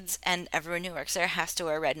the kids and everyone who works there has to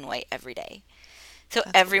wear red and white every day. So That's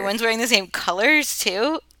weird. everyone's wearing the same colors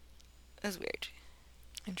too. It was weird.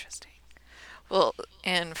 Interesting. Well,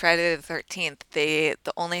 in Friday the 13th,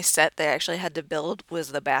 the only set they actually had to build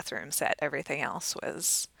was the bathroom set. Everything else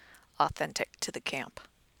was authentic to the camp.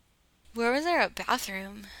 Where was there a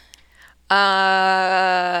bathroom?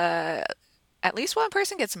 Uh, at least one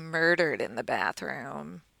person gets murdered in the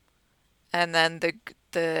bathroom. And then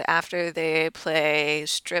the after they play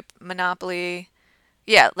strip Monopoly,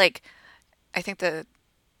 yeah, like I think I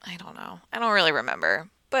don't know. I don't really remember.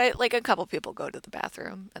 But like a couple people go to the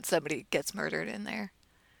bathroom and somebody gets murdered in there.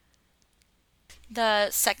 The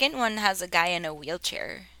second one has a guy in a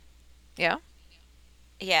wheelchair. Yeah,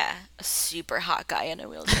 Yeah, a super hot guy in a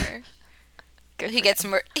wheelchair. good He for gets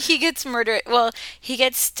him. he gets murdered. Well, he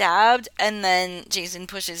gets stabbed, and then Jason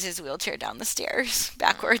pushes his wheelchair down the stairs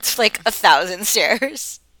backwards, like 1,000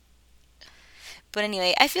 stairs. But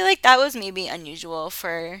anyway, I feel like that was maybe unusual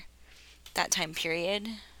for that time period.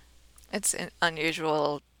 It's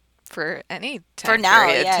unusual for any For time now,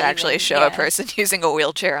 period yeah, to actually even show a yeah, person using a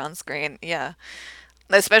wheelchair on screen. Yeah.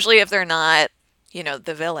 Especially if they're not,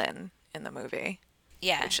 the villain in the movie,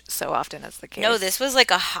 yeah. which so often is the No, case. this was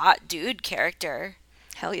like a hot dude character.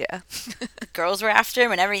 Hell yeah. Girls were after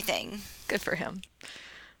him and everything. Good for him.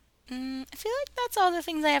 I feel like that's all the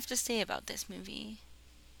things I have to say about this movie.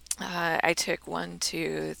 I took one,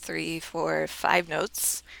 two, three, four, five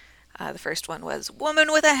notes. The first one was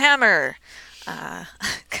 "woman with a hammer,"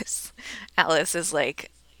 because Alice is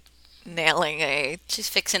like nailing a She's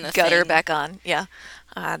fixing a gutter thing. back on. Yeah.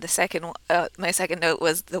 My second note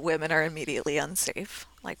was the women are immediately unsafe,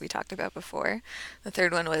 like we talked about before. The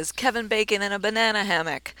third one was Kevin Bacon in a banana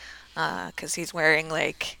hammock, because he's wearing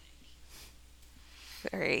like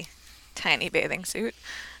very tiny bathing suit.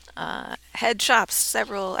 Head shops,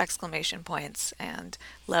 several exclamation points, and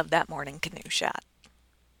love that morning canoe shot.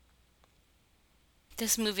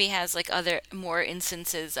 This movie has like other more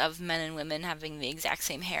instances of men and women having the exact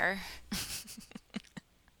same hair,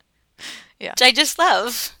 Yeah. which I just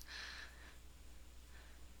love.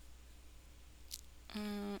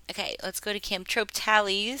 Okay, let's go to Camp Trope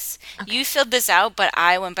Tallies. Okay. You filled this out, but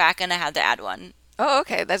I went back and I had to add one. Oh,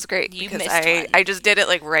 okay, that's great You because missed I one. just did it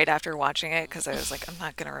like right after watching it because I was like I'm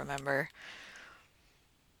not gonna remember.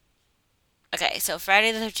 Okay, so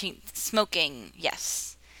Friday the 13th, smoking,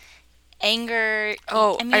 yes. Anger,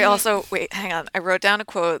 Oh, I I mean, also wait, hang on. I wrote down a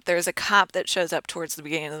quote. There's a cop that shows up towards the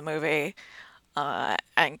beginning of the movie,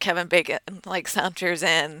 and Kevin Bacon like saunters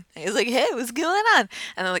in. And he's like, "Hey, what's going on?"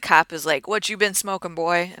 And then the cop is like, "What you been smoking,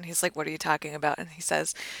 boy?" And he's like, "What are you talking about?" And he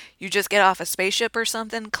says, "You just get off a spaceship or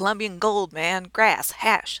something? Colombian gold, man. Grass,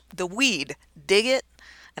 hash, the weed. Dig it?"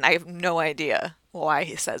 And I have no idea why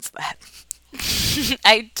he says that.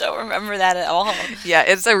 I don't remember that at all. Yeah,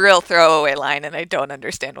 it's a real throwaway line, and I don't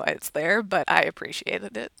understand why it's there, but I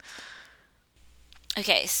appreciated it.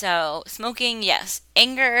 Okay, so smoking, yes.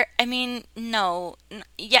 Anger, I mean, no.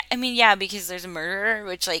 Yeah, I mean, yeah, because there's a murderer,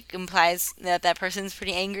 which like implies that that person's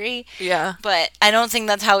pretty angry. Yeah. But I don't think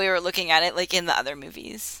that's how we were looking at it, like in the other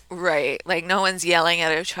movies. Right. Like no one's yelling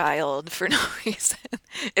at a child for no reason.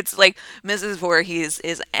 It's like Mrs. Voorhees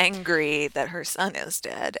is angry that her son is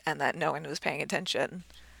dead and that no one was paying attention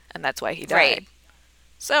and that's why he Right. died.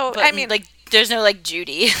 So, But I mean, like, there's no like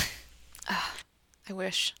Judy. I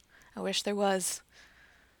wish. I wish there was.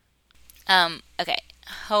 Okay.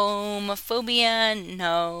 Homophobia,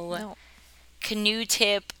 no. No. Canoe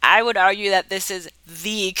tip. I would argue that this is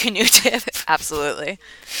the canoe tip. Absolutely.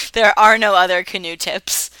 There are no other canoe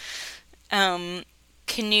tips. Um,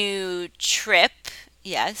 Canoe trip,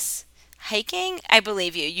 yes. Hiking, I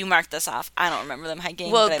believe you. You marked this off. I don't remember them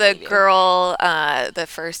hiking, Well, but I believe you. the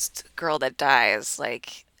first girl that dies,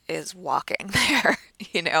 like, is walking there,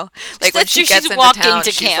 you know? Like when That's she true. gets She's into walking town,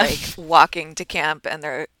 to she's camp. like walking to camp and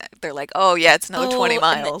they're like, "Oh, yeah, it's another 20 Oh,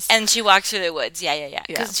 miles." and she walks through the woods. Yeah, yeah, yeah.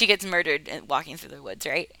 Yeah. Because she gets murdered walking through the woods,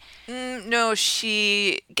 right? No,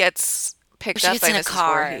 she gets Where picked she up gets by in a Mrs.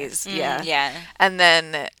 car. Voorhees. Yeah. Yeah. And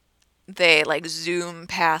then they like zoom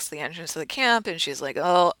past the entrance of the camp and she's like,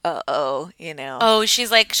 oh, uh-oh, you know. Oh,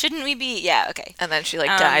 she's like, shouldn't we be? Yeah, okay. And then she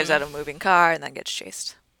like dives Um, out of a moving car and then gets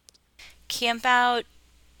chased. Camp out,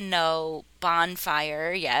 no.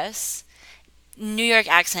 Bonfire, yes. New York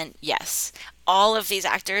accent, yes. All of these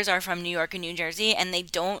actors are from New York and New Jersey, and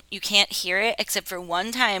you can't hear it except for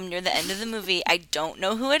one time near the end of the movie. I don't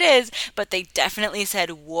know who it is, but they definitely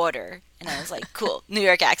said water. And I was like, cool, New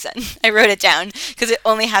York accent. I wrote it down because it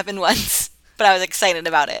only happened once, but I was excited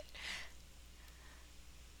about it.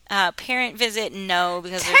 Parent visit, no,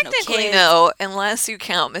 because there's no Technically, kids. no, unless you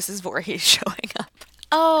count Mrs. Voorhees showing up.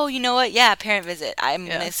 Oh, you know what? Yeah, parent visit. I'm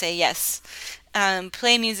Yeah. gonna say yes.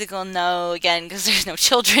 Play musical, no, again, because there's no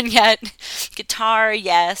children yet. Guitar,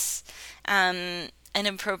 yes.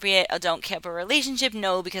 Inappropriate adult camper relationship,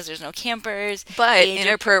 no, because there's no campers. But What?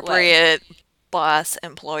 inappropriate boss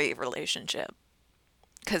employee relationship.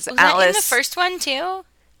 Because Was that in the Alice, first one too?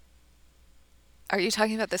 are you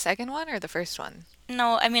talking about the second one or the first one?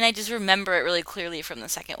 No, I mean I just remember it really clearly from the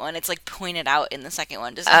second one. It's like pointed out in the second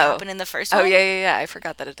one. Does it Oh. happen in the first Oh, yeah, one? yeah, yeah. I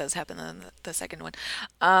forgot that it does happen in the second one.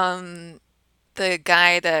 Um, the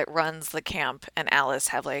guy that runs the camp and Alice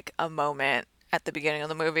have like a moment at the beginning of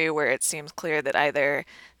the movie where it seems clear that either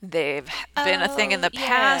they've been a thing in Oh, the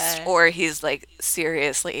past yeah. or he's like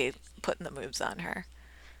seriously putting the moves on her.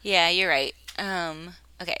 Yeah, you're right.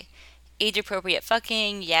 Okay. Age appropriate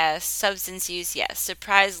fucking, yes. Substance use, yes.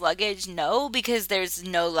 Surprise luggage, no, because there's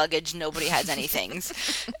no luggage. Nobody has any things.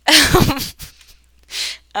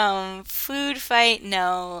 Food fight,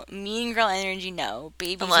 no. Mean girl energy, no.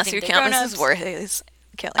 Babies who Unless you think they're count grown Mrs. ups. Voorhees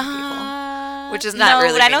killing people, which is not No, but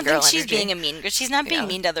really I mean don't think girl she's being energy. a mean girl. She's not being Yeah.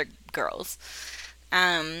 mean to other girls.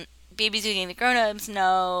 Babies who think they're grown ups,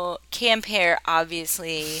 no. Camp hair,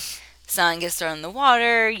 obviously. Someone gets thrown in the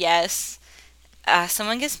water, yes.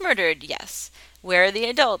 Someone gets murdered, yes. Where are the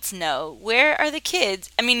adults? No. Where are the kids?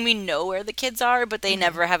 I mean, we know where the kids are, but they Hmm.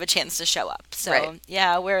 never have a chance to show up. Right. So,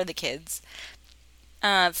 yeah, where are the kids?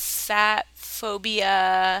 Fat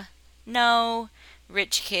phobia, no.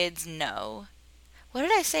 Rich kids, no. What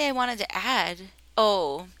did I say I wanted to add?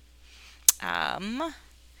 Oh, um,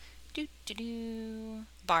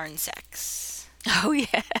 barn sex. Oh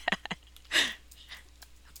yeah.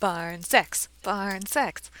 Barn sex. Barn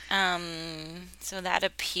sex. So that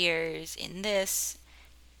appears in this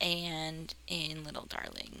and in Little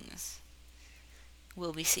Darlings.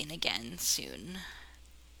 Will be seen again soon.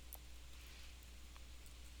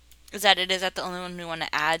 Is that it? Is that the only one we want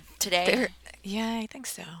to add today? There. Yeah, I think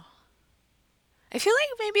so. I feel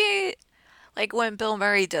like maybe like when Bill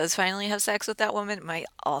Murray does finally have sex with that woman, it might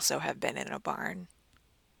also have been in a barn.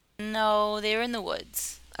 No, they were in the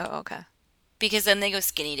woods. Oh, okay. Because then they go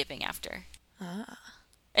skinny dipping after. Ah.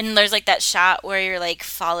 And there's like that shot where you're like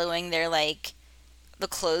following their like the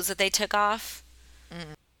clothes that they took off.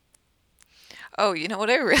 Mm. Oh, you know what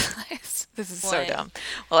I realized? This is so What? dumb.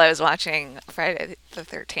 Well, I was watching Friday the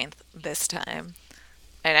 13th this time,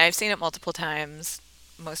 and I've seen it multiple times,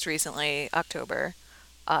 most recently October.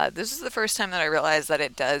 This is the first time that I realized that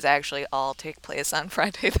it does actually all take place on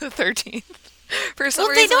Friday the 13th. For some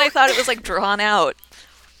Well, they reason, I don't. thought it was like drawn out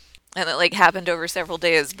and it like happened over several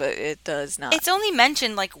days, but it does not. It's only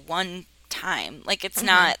mentioned like one time. Like it's Hmm.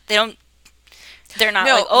 not. They don't. They're not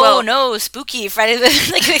like, No, oh well, no, spooky Friday the.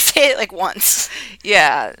 Like they say it like once.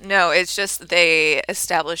 yeah, no, it's just they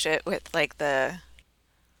establish it with like the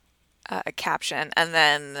caption, and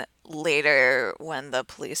then later when the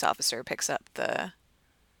police officer picks up the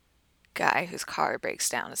guy whose car breaks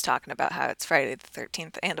down is talking about how it's Friday the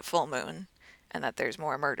 13th and a full moon and that there's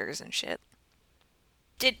more murders and shit.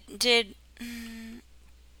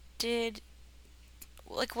 Did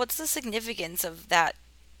like what's the significance of that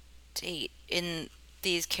date in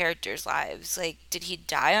these characters' lives? Like, did he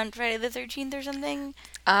die on Friday the 13th or something?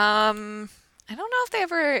 Um, I don't know if they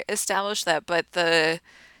ever established that, but the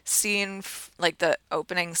like the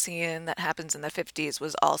opening scene that happens in the 50s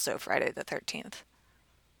was also Friday the 13th.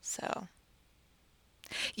 So,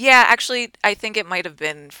 yeah, actually, I think it might have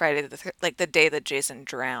been like the day that Jason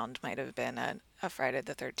drowned might have been a Friday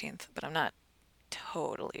the 13th, but I'm not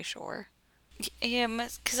totally sure. Yeah,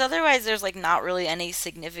 because otherwise there's like not really any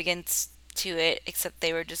significance to it except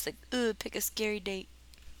they were just like, ooh, pick a scary date.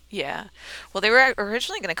 Yeah. Well, they were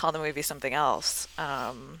originally going to call the movie something else.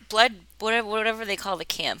 Blood, whatever they call the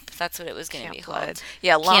camp, that's what it was going to be Camp Blood. called.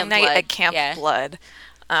 Yeah, Long Camp Night Blood. at Camp Yeah. Blood.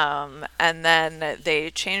 And then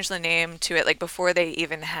they changed the name to it like before they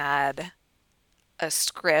even had a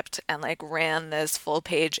script and like ran this full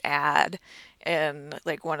page ad in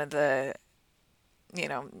like one of the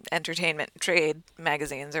entertainment trade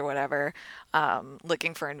magazines or whatever,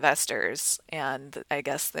 looking for investors. And I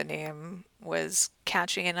guess the name was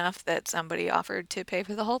catchy enough that somebody offered to pay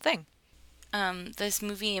for the whole thing. This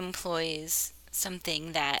movie employs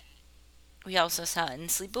something that we also saw in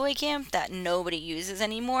Sleepaway Camp that nobody uses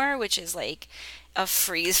anymore, which is like a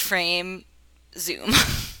freeze frame zoom.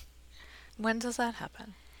 When does that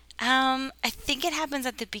happen? I think it happens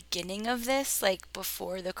at the beginning of this, like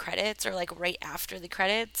before the credits or like right after the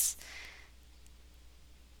credits.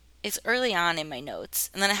 It's early on in my notes,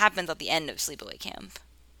 and then it happens at the end of Sleepaway Camp.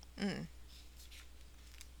 Mm.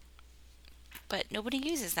 But nobody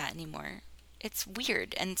uses that anymore. It's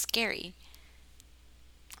weird and scary,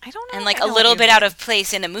 I don't know and if like I a know what little you bit out mean. of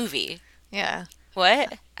place in a movie. Yeah.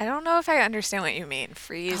 What? I don't know if I understand what you mean.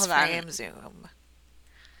 Freeze Hold on. frame zoom.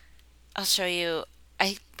 I'll show you.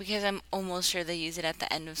 Because I'm almost sure they use it at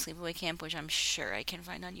the end of Sleepaway Camp, which I'm sure I can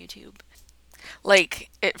find on YouTube. Like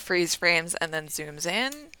it freeze frames and then zooms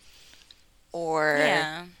in? Or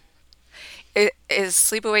Yeah. is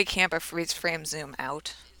Sleepaway Camp a freeze frame zoom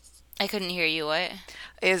out? I couldn't hear you. What?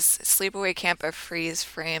 Is Sleepaway Camp a freeze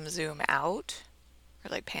frame zoom out? Or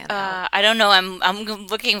like pan out? I don't know. I'm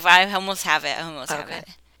looking for. I almost have it. I almost have Okay. it.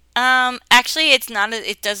 Actually, it's not.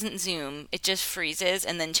 It doesn't zoom. It just freezes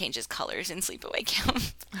and then changes colors in Sleepaway Camp.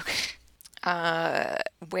 Okay. Uh,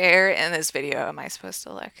 where in this video am I supposed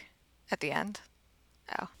to look? At the end?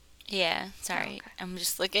 Oh. Yeah. Oh, Sorry. okay. I'm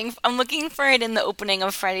just looking. I'm looking for it in the opening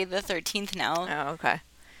of Friday the 13th now. Oh, okay.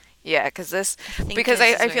 Yeah, I think because this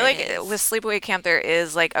I is feel where it like is. with Sleepaway Camp there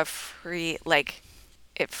is like a like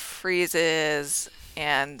it freezes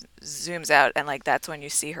and zooms out and like that's when you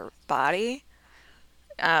see her body.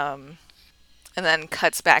 Um, and then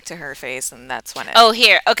cuts back to her face and that's when it Oh,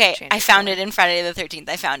 here. Okay, I changes found it color. in Friday the 13th.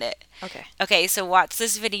 I found it. Okay. Okay, so watch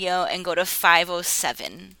this video and go to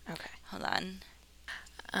 507. Okay. Hold on.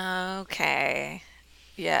 Okay.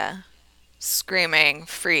 Yeah. Screaming,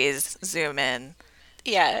 freeze, zoom in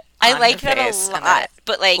Yeah, I on her like that a face and then lot,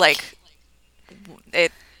 but like, like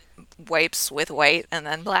it wipes with white and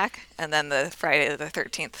then black and then the Friday the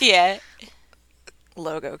 13th yeah,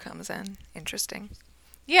 logo comes in. Interesting.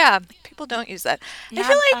 Yeah, people don't use that. I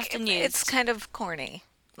feel not like often it's used. kind of corny.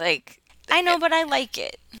 Like, I know, but I like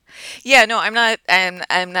it. yeah, no, I'm not.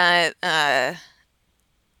 I'm not. I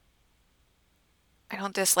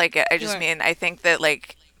don't dislike it. I You just are. mean I think that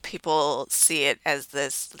like people see it as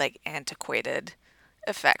this like antiquated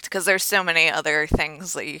effect because there's so many other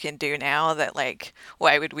things that you can do now that like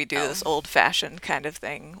why would we do Oh, this old-fashioned kind of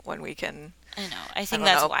thing when we can, I know. I I think don't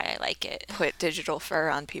that's know, why I like it. put digital fur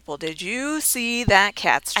on people. Did you see that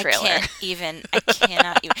Cats I trailer? can't even. I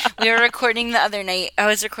cannot even. We were recording the other night. I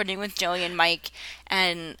was recording with Joey and Mike,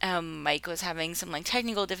 and Mike was having some like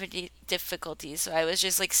technical difficulties. So I was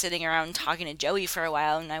just like sitting around talking to Joey for a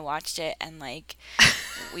while, and I watched it, and like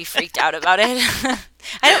we freaked out about it.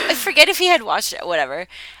 I forget if he had watched it. Whatever.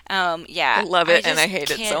 I Yeah, love I it and I just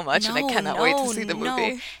hate it so can't. much and I No, cannot wait to no, see the no,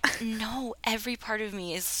 movie. no. Every part of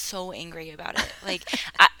me is so angry about it. Like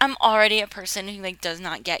I'm already a person who like does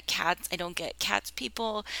not get cats. I don't get cats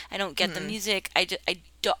people. I don't get the Mm-mm. music. I do,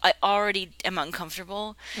 I already am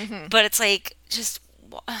uncomfortable. Hmm. But it's like just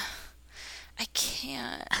I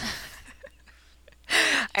can't.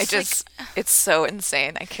 I It's like just, it's so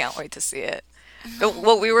insane. I can't wait to see it.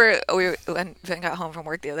 Well, when Vin got home from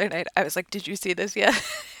work the other night, I was like, "Did you see this yet?"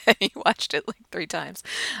 And he watched it like 3 times.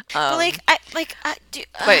 but Um, I do.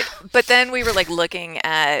 but then we were like looking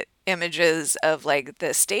at images of like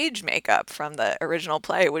the stage makeup from the original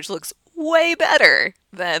play, which looks way better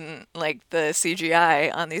than like the CGI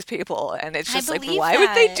on these people, and it's I just like, believe why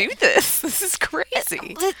would they that. do this? This is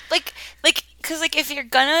crazy. Because like if you're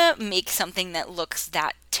gonna make something that looks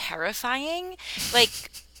that terrifying, like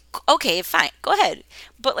okay, fine, go ahead,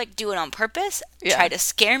 but like do it on purpose. Try Yeah, to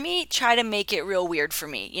scare me. Try to make it real weird for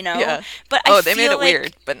me, you know. yeah. But Oh, they made it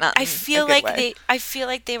weird, but not in a good way. I feel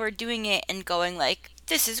like they were doing it and going like,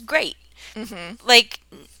 this is great. Hmm. Like,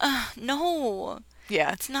 no,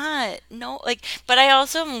 Yeah. it's not. No, like, but I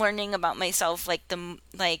also am learning about myself. Like the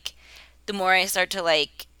more I start to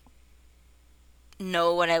like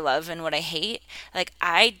know what I love and what I hate. Like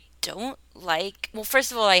I don't like well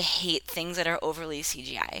first of all I hate things that are overly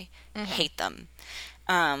CGI. Hmm. Hate them.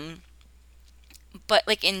 Um but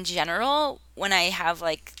like in general when I have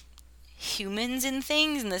like humans in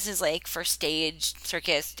things and this is like for stage,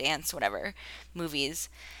 circus, dance, whatever, movies.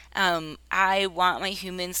 I want my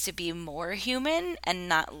humans to be more human and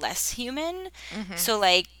not less human. Hmm. So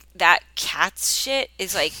like that cat's shit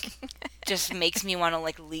is like just makes me want to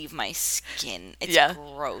like leave my skin. It's Yeah.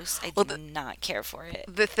 gross. I Well, do not care for it.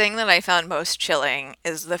 the thing that I found most chilling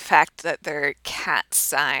is the fact that they're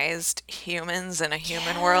cat-sized humans in a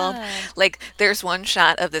human world. Yeah. Like, there's one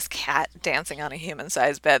shot of this cat dancing on a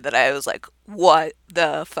human-sized bed that I was like, what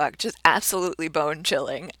the fuck? Just absolutely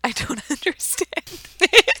bone-chilling. I don't understand.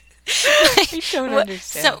 I don't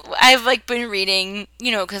understand. So I've like been reading,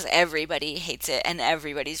 because everybody hates it and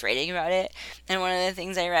everybody's writing about it. And one of the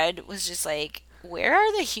things I read was just like, where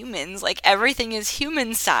are the humans? Like everything is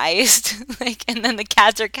human sized, like, and then the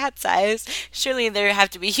cats are cat sized. Surely there have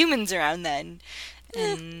to be humans around then.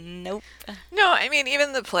 Eh, And nope. no, I mean,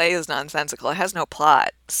 even the play is nonsensical. It has no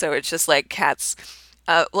plot. So it's just like cats.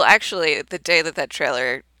 Well, actually, the day that that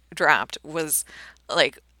trailer dropped was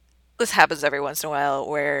like this happens every once in a while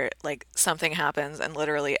where like something happens and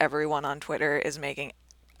literally everyone on Twitter is making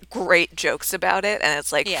great jokes about it, and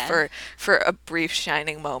it's like Yeah. for a brief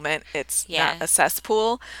shining moment it's not Yeah. a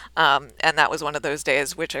cesspool, and that was one of those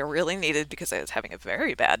days which I really needed because I was having a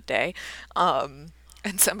very bad day, and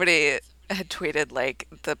somebody had tweeted like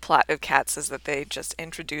the plot of Cats is that they just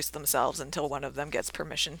introduce themselves until one of them gets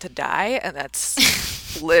permission to die, and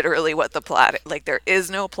that's literally what the plot, like there is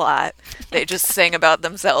no plot, they just sing about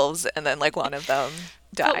themselves and then like one of them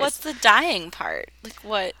But what's dies. the dying part? Like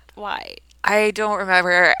what? Why? I don't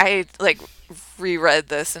remember. I like reread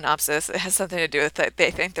the synopsis. It has something to do with that they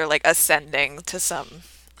think they're like ascending to some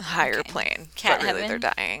higher Okay. plane, but Cat really they're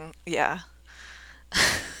heaven? dying. Yeah.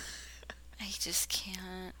 I just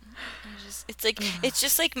can't. It's like it's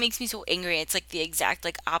just like makes me so angry. It's like the exact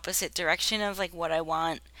like opposite direction of like what I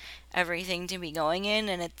want everything to be going in,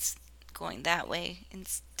 and it's going that way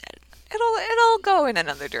instead. It'll go in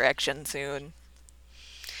another direction soon.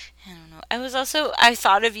 I don't know. I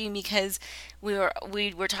thought of you because we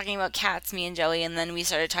were talking about cats, me and Joey, and then we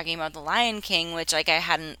started talking about The Lion King, which like I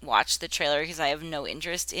hadn't watched the trailer because I have no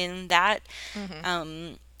interest in that.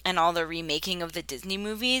 Hmm. And all the remaking of the Disney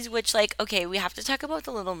movies, which, like, okay, we have to talk about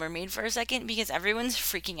The Little Mermaid for a second because everyone's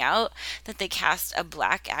freaking out that they cast a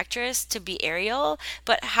black actress to be Ariel.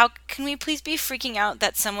 But how can we please be freaking out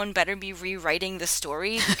that someone better be rewriting the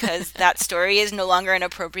story because that story is no longer an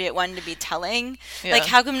appropriate one to be telling? Like, Yeah.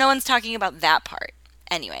 how come no one's talking about that part?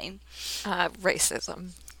 Anyway,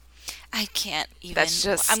 Racism. I can't even. That's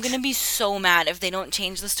I'm gonna just. be so mad if they don't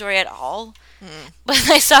change the story at all. But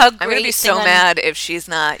I saw a I'm gonna be great thing so on. mad if she's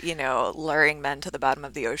not, luring men to the bottom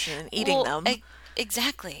of the ocean and eating Well, them,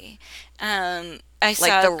 exactly. I like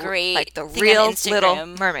saw a the great thing on real Little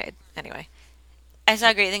Instagram. Mermaid. Anyway. I saw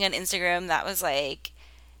a great thing on Instagram that was like,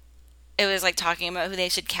 it was like talking about who they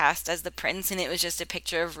should cast as the prince, and it was just a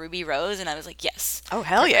picture of Ruby Rose, and I was like, yes, Oh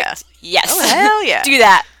hell yeah. perfect. Oh Yes, hell yeah. do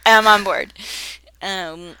that. I'm on board.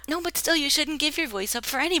 No, but still, you shouldn't give your voice up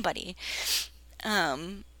for anybody.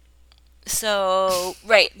 Um, So,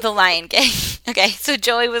 right, The Lion King. Okay, so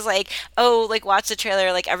Joey was like, "Oh, like watch the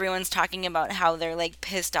trailer. Like everyone's talking about how they're like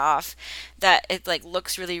pissed off that it like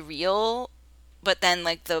looks really real, but then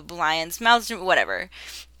like the lion's mouth, whatever."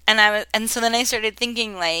 And so then I started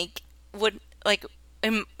thinking like, would like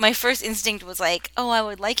my first instinct was like, "Oh, I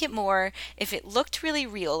would like it more if it looked really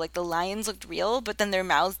real, like the lions looked real, but then their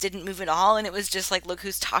mouths didn't move at all, and it was just like, look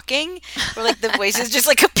who's talking, or like the voices just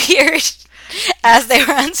like appeared as they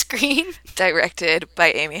were on screen." Directed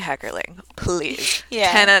by Amy Heckerling. Please. 10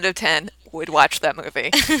 Yeah. out of 10 would watch that movie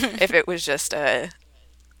if it was just a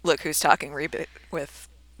look who's talking reboot with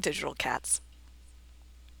digital cats,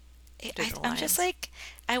 digital I'm just lions. like,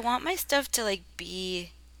 I want my stuff to like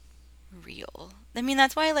be real. I mean,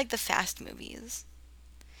 that's why I like the Fast movies.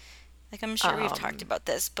 Like, I'm sure we've talked Um, about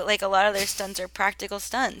this, but like a lot of their stunts are practical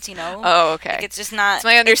stunts, you know? oh, Like, okay. it's just not, It's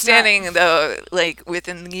my it's not, understanding, though, like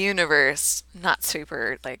within the universe, not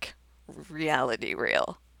super like reality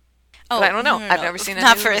real. But I oh, don't no, know. no, I've no. never seen any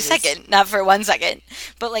Not of for the a movies. second. Not for 1 second.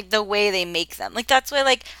 But like the way they make them. Like, that's why,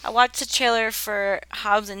 like, I watched the trailer for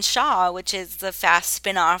Hobbs and Shaw, which is the Fast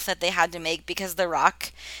spin off that they had to make because The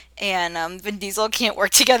Rock and Vin Diesel can't work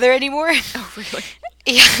together anymore. Oh, really?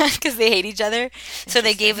 Yeah, because they hate each other. So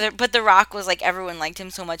they gave Interesting. their, but The Rock was like everyone liked him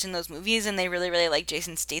so much in those movies, and they really, really liked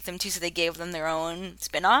Jason Statham too. So they gave them their own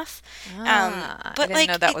spin-off. I But didn't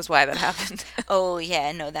know like that it, was why that happened. oh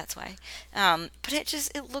yeah, no, that's why. But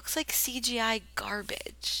it looks like CGI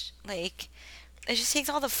garbage. Like it just takes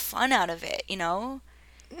all the fun out of it, you know?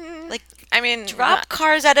 Mm, Like I mean, drop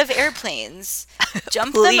cars out of airplanes,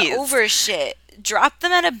 jump them please. over shit, drop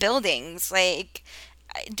them out of buildings, like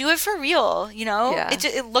do it for real, you know? Yeah.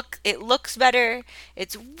 It looks better.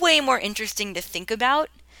 It's way more interesting to think about.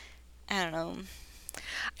 I don't know.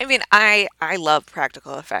 I mean, I love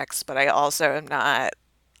practical effects, but I also am not.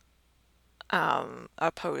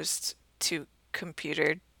 opposed to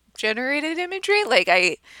computer generated imagery. Like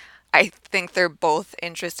I think they're both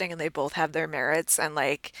interesting and they both have their merits, and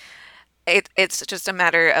like it's just a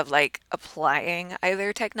matter of like applying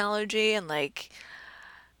either technology and like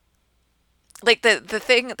the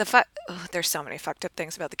thing the fu there's so many fucked up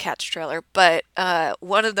things about the Cats trailer, but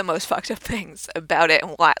one of the most fucked up things about it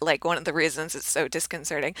and why like one of the reasons it's so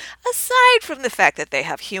disconcerting, aside from the fact that they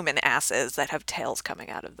have human asses that have tails coming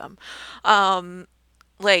out of them, um,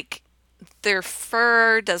 like their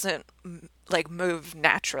fur doesn't like move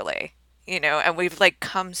naturally, you know, and we've like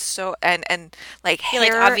come so and like Yeah,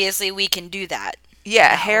 like hair. obviously we can do that Yeah,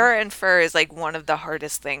 now. hair and fur is like one of the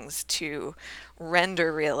hardest things to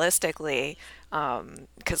render realistically,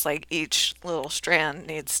 because like each little strand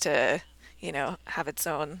needs to, you know, have its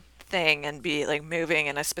own thing and be like moving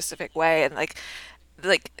in a specific way, and like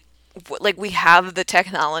like we have the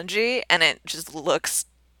technology and it just looks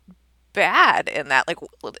bad in that like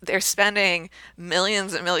they're spending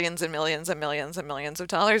millions and millions and millions and millions and millions of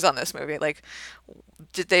dollars on this movie. Like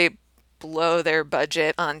did they blow their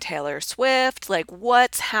budget on Taylor Swift? Like,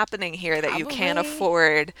 what's happening here that you can't Probably.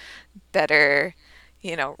 afford better,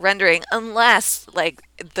 you know, rendering unless like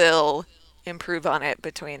they'll improve on it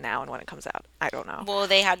between now and when it comes out? I don't know. Well,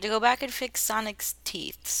 they had to go back and fix Sonic's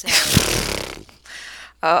teeth, so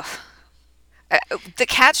Oh, the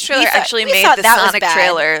Cats we trailer thought actually we made thought the that was Sonic bad.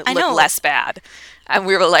 trailer I look know. less bad. And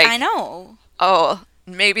we were I like, know. oh,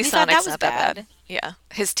 maybe We thought that Sonic's was not that bad. bad. Yeah.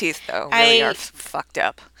 His teeth, though, really are I fucked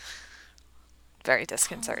up. Very what was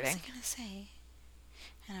disconcerting. I gonna say?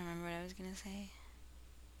 I don't remember what I was gonna say.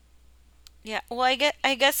 Yeah, well,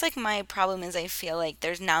 I guess like my problem is I feel like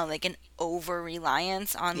there's now like an over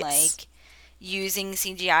reliance on Yes. like using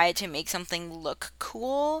CGI to make something look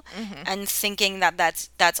cool Hmm. and thinking that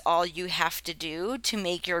that's all you have to do to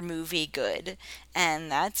make your movie good.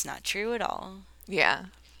 And that's not true at all. Yeah.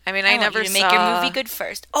 I mean, I I want you never to make your movie saw. good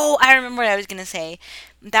first. Oh, I remember what I was gonna say.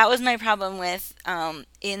 That was my problem with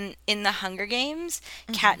in the Hunger Games.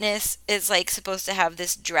 Mhm. Katniss is like supposed to have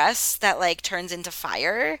this dress that like turns into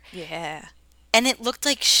fire, Yeah. and it looked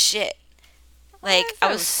like shit. I Like I thought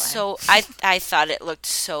it was was fine. so I thought it looked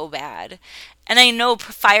so bad. And I know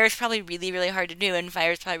fire is probably really really hard to do, and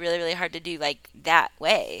fire is probably really really hard to do like that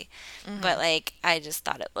way. But Hmm. like I just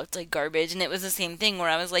thought it looked like garbage, and it was the same thing where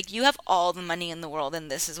I was like, you have all the money in the world, and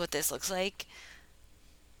this is what this looks like.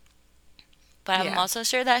 But I'm Yeah. also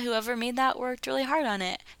sure that whoever made that worked really hard on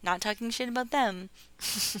it. Not talking shit about them.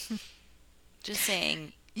 Just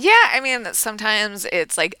saying. Yeah, I mean, sometimes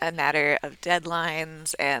it's like a matter of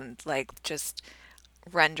deadlines and like just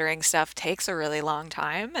rendering stuff takes a really long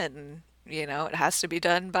time and you know, it has to be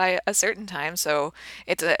done by a certain time. So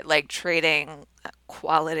it's like trading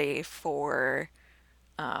quality for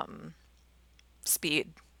um speed,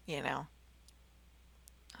 you know.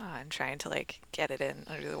 I'm trying to like get it in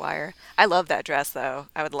under the wire. I love that dress though.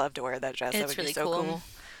 I would love to wear that dress. That It's would be really so cool. cool.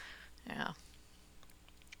 Yeah.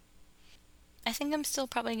 I think I'm still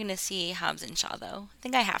probably going to see Hobbs and Shaw though. I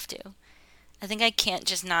think I have to. I think I can't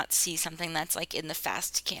just not see something that's like in the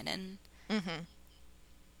fast canon. Hmm.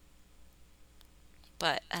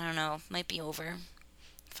 But I don't know. Might be over.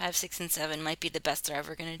 5, 6, and 7 might be the best they're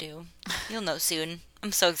ever going to do. You'll know soon.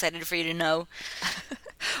 I'm so excited for you to know.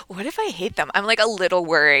 What if I hate them? I'm like a little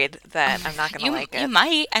worried that I'm not gonna like You it.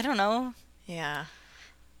 might. I don't know. Yeah.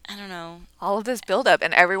 I don't know. All of this buildup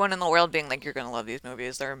and everyone in the world being like, you're gonna love these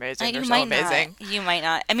movies. They're amazing. They're You so might not. amazing. You might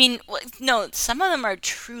not. I mean, no, some of them are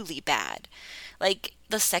truly bad. Like,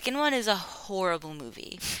 the second one is a horrible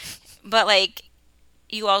movie. But, like,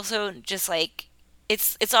 you also just, like,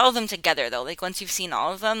 it's all of them together, though. Like, once you've seen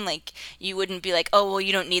all of them, like, you wouldn't be like, oh, well,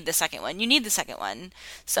 you don't need the second one. You need the second one.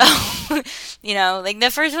 So, like, the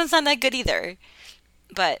first one's not that good either.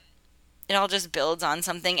 But it all just builds on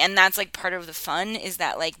something. And that's, like, part of the fun is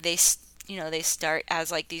that, like, they start as,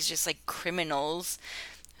 like, these just, like, criminals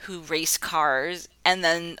who race cars, and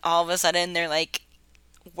then all of a sudden they're like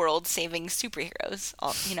world-saving superheroes,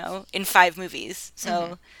 all in 5 movies. Hmm.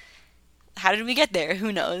 So how did we get there?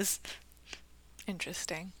 Who knows?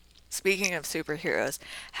 Interesting. Speaking of superheroes,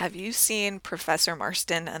 have you seen Professor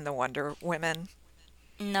Marston and the Wonder Women?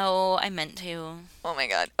 No, I meant to. Oh my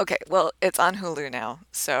God. Okay, well, it's on Hulu now,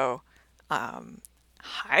 so um,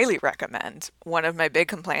 highly recommend. One of my big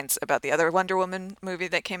complaints about the other Wonder Woman movie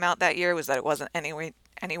that came out that year was that it wasn't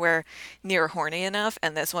anywhere near horny enough,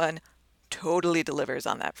 and this one totally delivers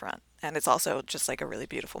on that front. And it's also just like a really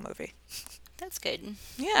beautiful movie. That's good.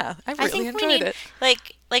 Yeah, I I really think we enjoyed need it.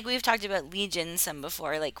 like we've talked about Legion some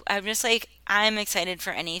before. Like I'm excited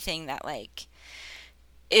for anything that like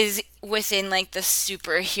is within like the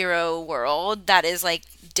superhero world that is like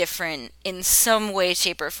different in some way,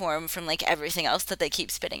 shape, or form from like everything else that they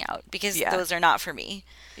keep spitting out because Yeah. those are not for me.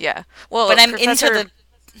 Yeah. But Well, I'm into Professor the.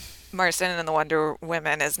 Marston and the Wonder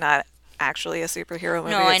Woman is not actually a superhero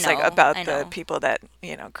movie. No, I It's like know, about I the know. people that,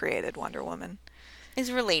 created Wonder Woman.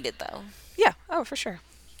 Is related though. Yeah. Oh, for sure.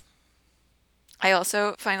 I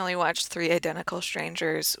also finally watched Three Identical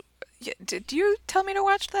Strangers. Did you tell me to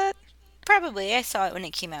watch that? Probably. I saw it when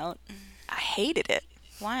it came out. I hated it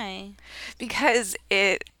Why? because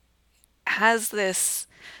it has this.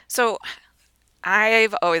 So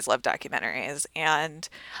I've always loved documentaries, and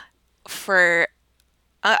for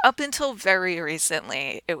up until very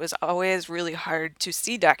recently, it was always really hard to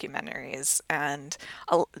see documentaries. And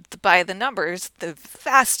by the numbers, the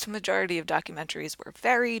vast majority of documentaries were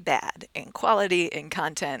very bad in quality, in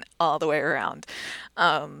content, all the way around.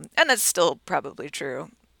 And that's still probably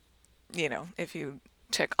true, if you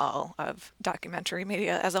took all of documentary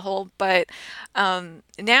media as a whole. But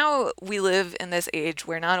now we live in this age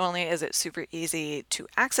where not only is it super easy to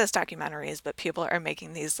access documentaries, but people are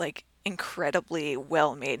making these like incredibly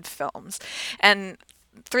well made films. And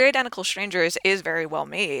Three Identical Strangers is very well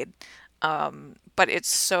made. But it's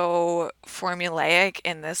so formulaic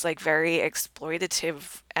in this like very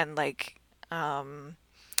exploitative and like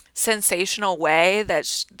sensational way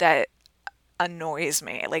that annoys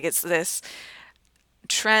me. Like it's this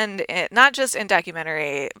trend not just in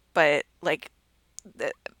documentary, but like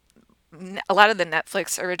the, a lot of the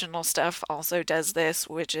Netflix original stuff also does this,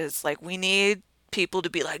 which is like we need people to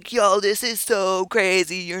be like, "Yo, this is so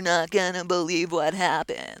crazy. You're not gonna believe what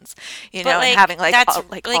happens," But and like having like that's all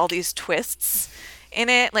like these twists in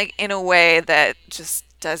it, like in a way that just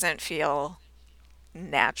doesn't feel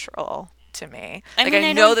natural to me. I Like mean, I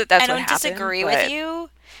I know don't that I that's what don't happened, disagree with but you,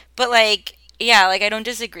 but like yeah, like I don't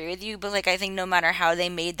disagree with you, but like I think no matter how they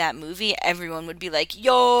made that movie, everyone would be like,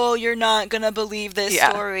 "Yo, you're not gonna believe this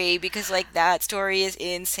yeah. story because like that story is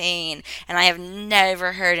insane." And I have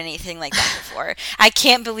never heard anything like that before. I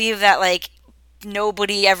can't believe that like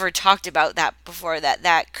nobody ever talked about that before that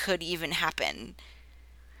that could even happen.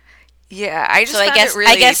 Yeah, I So just found it I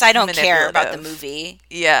really guess I don't care about the manipulative. movie.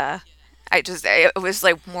 Yeah. It was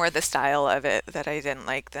like more the style of it that I didn't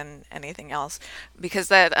like than anything else. Because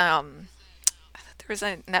there was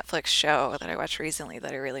a Netflix show that I watched recently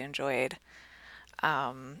that I really enjoyed.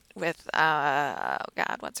 With oh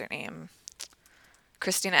God, what's her name?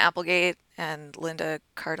 Christina Applegate and Linda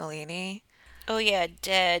Cardellini. Oh yeah,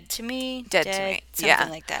 dead to me, Dead to dead, Me. something Yeah.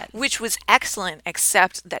 like that. Which was excellent,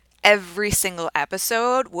 except that every single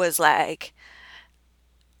episode was like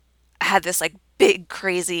had this like big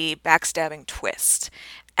crazy backstabbing twist.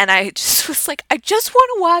 And I just was like, I just want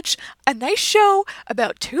to watch a nice show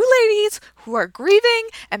about two ladies who are grieving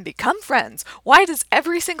and become friends. Why does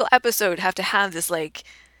every single episode have to have this like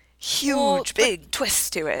Well, huge big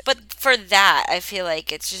twist to it? but for that, I feel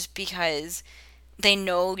like it's just because they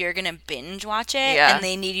know you're gonna binge watch it and Yeah.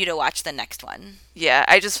 they need you to watch the next one. Yeah,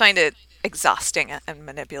 I just find it exhausting and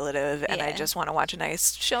manipulative, and I Yeah. just want to watch a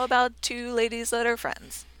nice show about two ladies that are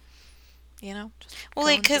friends, just Well,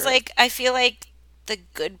 like, going cause through it. like I feel like The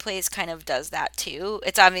Good Place kind of does that too.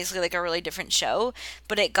 It's obviously like a really different show,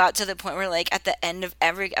 but it got to the point where like at the end of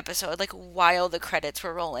every episode, like while the credits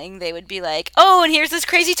were rolling, they would be like, "Oh, and here's this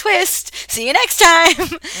crazy twist. See you next time."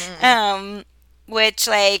 Mm. um, which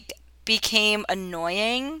like became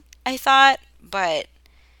annoying, I thought, but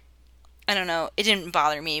I don't know. It didn't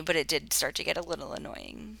bother me, but it did start to get a little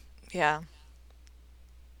annoying. Yeah.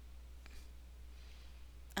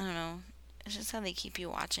 I don't know. It's just how they keep you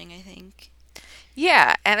watching, I think.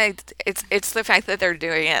 Yeah, and it's the fact that they're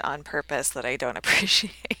doing it on purpose that I don't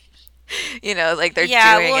appreciate. Like they're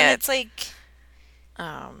Yeah, doing well, and it. it's like,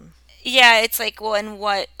 Um, yeah, it's like, well, and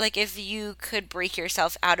what, like, if you could break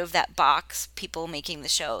yourself out of that box, people making the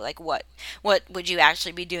show, like, what would you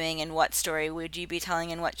actually be doing, and what story would you be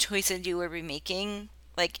telling, and what choices you would be making,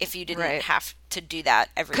 like, if you didn't right, have to do that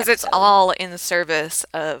every because it's episode. all in the service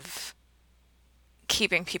of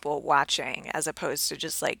keeping people watching as opposed to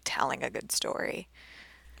just like telling a good story.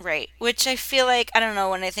 Right. Which I feel like, I don't know,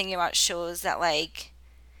 when I think about shows that, like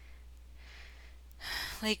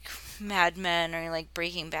Mad Men or like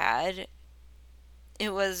Breaking Bad,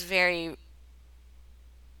 it was very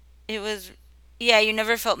it was yeah, you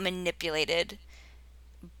never felt manipulated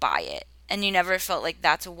by it. And you never felt like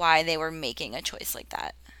that's why they were making a choice like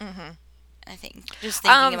that. Hmm. I think just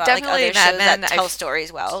thinking about like Definitely other Mad shows Men. that tell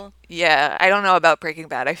stories well. Yeah, I don't know about Breaking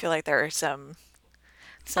Bad. I feel like there are some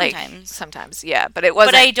like Sometimes. sometimes, yeah, but it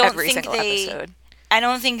But wasn't every single episode. I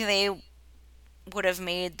don't think they would have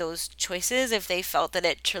made those choices if they felt that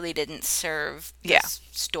it truly didn't serve the Yeah.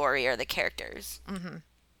 story or the characters. Hmm.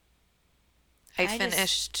 I I just,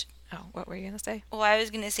 finished. Oh, what were you gonna say? well, I was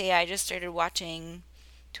going to say I just started watching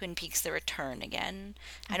Twin Peaks The Return again.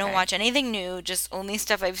 I don't Okay. watch anything new, just only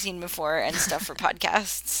stuff I've seen before and stuff for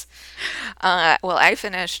podcasts. Well, I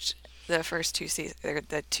finished the first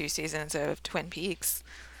the 2 seasons of Twin Peaks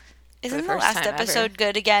for the Isn't the first last time ever. episode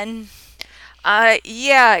good again?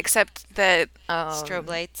 Yeah, except that Strobe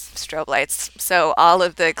lights. strobe lights. So all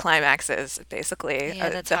of the climaxes, basically, Yeah,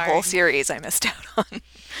 that's the whole hard. series, I missed out on,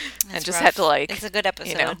 and That's just had to rough. It's like, a good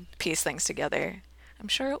episode. piece things together. I'm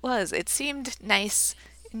sure it was. It seemed nice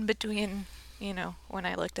in between, when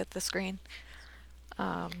I looked at the screen.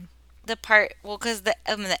 Um, The part, well, because the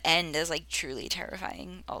end is like truly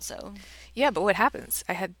terrifying. Also. yeah, but what happens?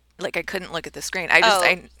 I couldn't look at the screen. Oh,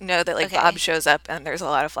 I know that like Bob okay. shows up and there's a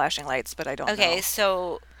lot of flashing lights, but I don't Okay, know.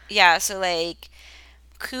 so yeah, so like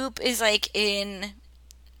Coop is like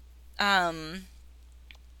um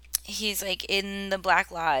he's like in the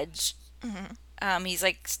Black Lodge. Hmm. He's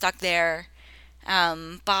like stuck there.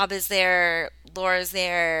 Bob is there, Laura's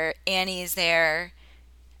there, Annie's there.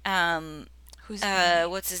 Um Who's Annie?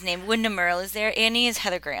 what's his name? Wyndham Earl is there. Annie is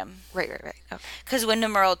Heather Graham. Right, right, right. Okay. Because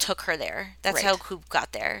Wyndham Earl took her there. That's how Right. Coop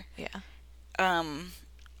got there. Yeah. Um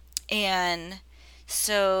and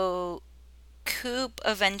so Coop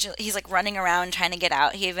eventually, he's like running around trying to get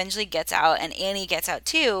out. He eventually gets out, and Annie gets out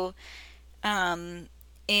too. Um,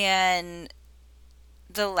 and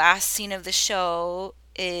the last scene of the show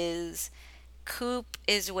is Coop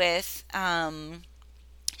is with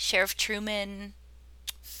Sheriff Truman,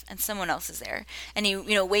 and someone else is there. And he,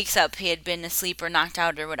 wakes up. He had been asleep or knocked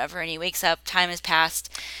out or whatever, and he wakes up. Time has passed,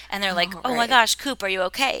 and they're like, Oh, "Oh my right. gosh, Coop, are you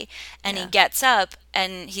okay?" And he Yeah. gets up,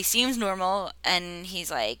 and he seems normal, and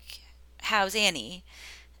he's like, "How's Annie?"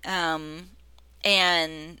 Um,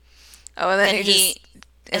 and Oh, and then then he just he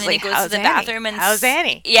and is then he like, goes to "How's the Annie? bathroom and How's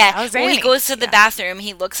Annie? yeah, How's well, he Annie?" goes to the Yeah. bathroom,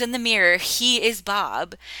 he looks in the mirror, he is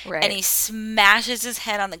Bob, and Right. he smashes his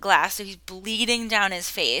head on the glass, so he's bleeding down his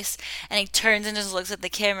face, and he turns and just looks at the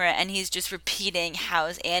camera, and he's just repeating,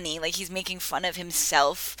 "How's Annie?" Like he's making fun of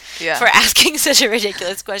himself for Yeah. asking such a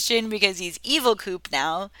ridiculous question because he's evil Coop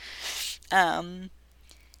now. um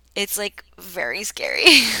it's like very scary.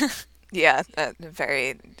 Yeah.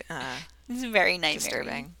 Very uh, It's very nightmare.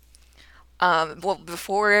 disturbing. Well,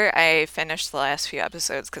 before I finished the last few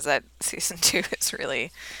episodes, because that season 2 is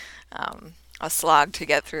really a slog to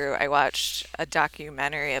get through, I watched a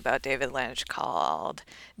documentary about David Lynch called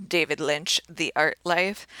David Lynch, The Art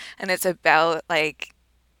Life. And it's about like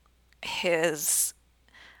his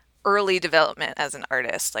early development as an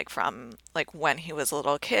artist, like from like when he was a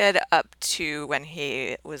little kid up to when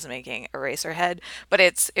he was making Eraserhead. But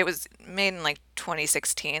it was made in like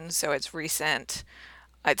 2016, so it's recent.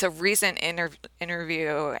 It's a recent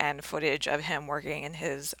interview and footage of him working in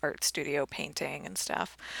his art studio painting and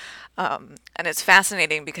stuff. And it's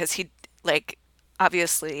fascinating because he, like,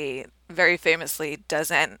 obviously, very famously,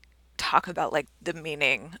 doesn't talk about like the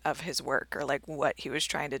meaning of his work or like what he was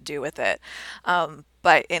trying to do with it.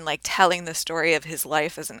 But in like telling the story of his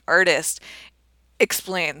life as an artist,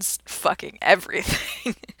 explains fucking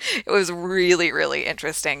everything. It was really, really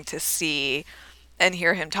interesting to see and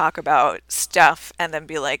hear him talk about stuff and then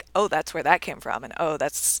be like, oh, that's where that came from. And oh,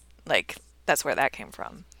 that's where that came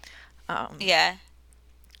from. Yeah.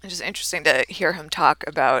 It's just interesting to hear him talk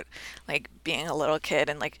about like being a little kid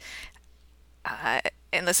and like uh,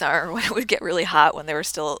 in the summer when it would get really hot when they were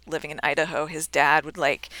still living in Idaho, his dad would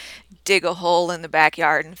like dig a hole in the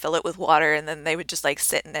backyard and fill it with water and then they would just like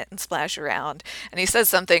sit in it and splash around. And he says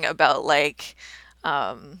something about like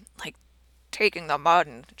taking the mud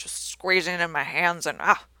and just squeezing it in my hands and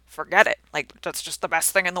forget it. Like that's just the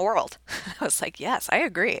best thing in the world. I was like, yes, I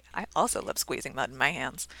agree. I also love squeezing mud in my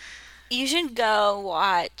hands. You should go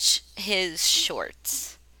watch his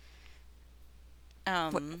shorts.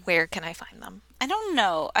 Where can I find them? I don't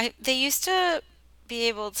know. I They used to be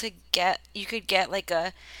able to get, you could get like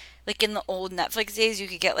in the old Netflix days you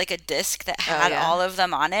could get like a disc that Oh had yeah. all of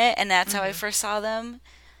them on it, and that's how I Hmm. first saw them.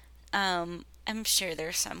 I'm sure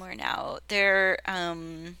they're somewhere now. They're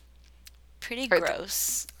pretty Are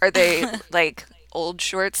gross. are they like old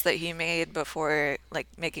shorts that he made before like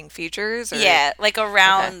making features or Yeah, like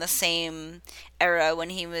okay. around the same era when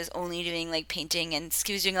he was only doing like painting, and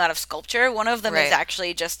he was doing a lot of sculpture. One of them is Right.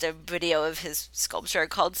 actually just a video of his sculpture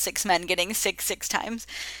called Six Men Getting Sick Six Times.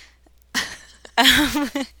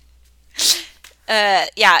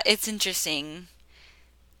 Yeah, it's interesting.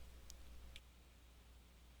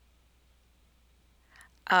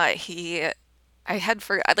 He I had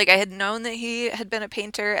like I had known that he had been a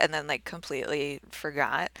painter and then like completely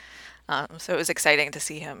forgot. So it was exciting to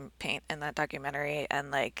see him paint in that documentary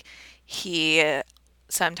and like he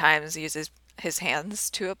sometimes uses his hands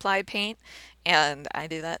to apply paint, and I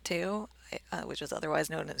do that too, which is otherwise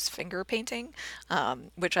known as finger painting,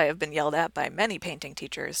 which I have been yelled at by many painting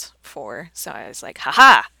teachers for. So I was like,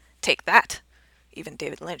 haha, take that. Even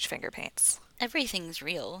David Lynch finger paints. Everything's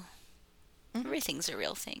real. Hmm. Everything's a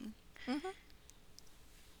real thing. Hmm.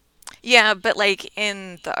 Yeah, but like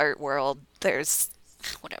in the art world, there's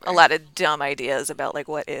a Whatever. lot of dumb ideas about like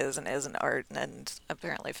what is and isn't art, and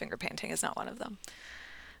apparently finger painting is not one of them.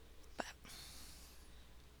 But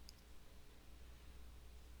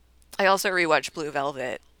I also rewatched Blue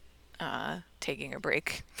Velvet, taking a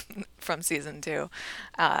break from season two,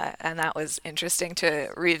 and that was interesting to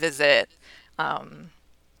revisit. Um,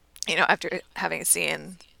 after having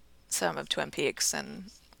seen some of Twin Peaks and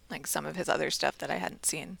like some of his other stuff that I hadn't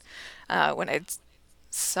seen, when I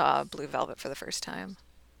saw Blue Velvet for the first time.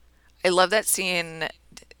 I love that scene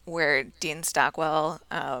where Dean Stockwell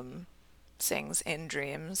sings "In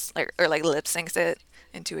Dreams," like or like lip syncs it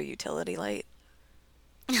into a utility light.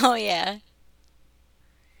 Oh yeah.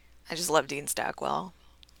 I just love Dean Stockwell.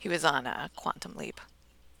 He was on Quantum Leap.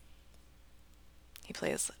 He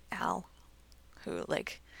plays Al, who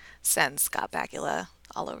like sends Scott Bakula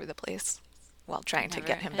all over the place while trying to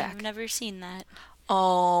get him I've back. never seen that.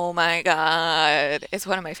 Oh my God. It's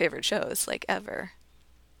one of my favorite shows, like ever.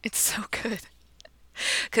 It's so good.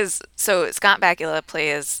 Because, so Scott Bakula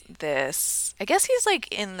plays this, I guess he's like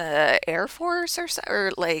in the Air Force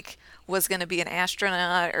or like was going to be an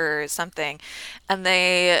astronaut or something. And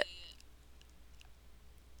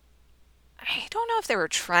I don't know if they were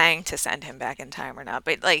trying to send him back in time or not,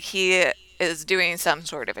 but like he is doing some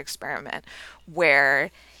sort of experiment where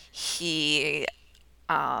he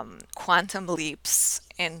quantum leaps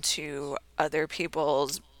into other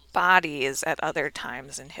people's bodies at other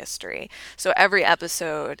times in history. So every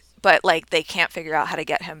episode, but like they can't figure out how to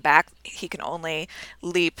get him back. He can only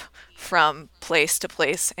leap from place to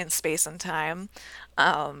place in space and time.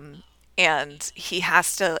 Um, and he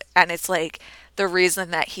has to, and it's like the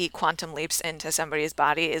reason that he quantum leaps into somebody's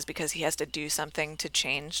body is because he has to do something to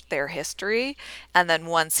change their history. And then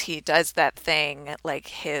once he does that thing, like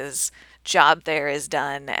his job there is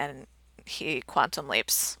done and he quantum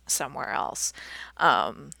leaps somewhere else.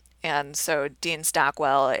 Um, and so Dean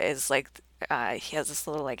Stockwell is like, he has this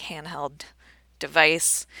little like handheld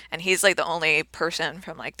device, and he's like the only person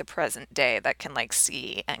from like the present day that can like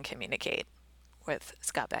see and communicate with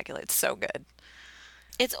Scott Bakula. It's so good.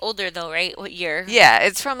 It's older though, right? What year? Yeah,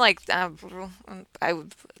 it's from like I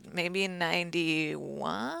maybe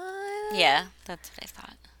 91. Yeah, that's what I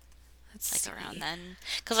thought. Let's Like around see. then.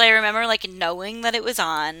 Because I remember like knowing that it was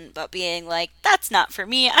on, but being like, that's not for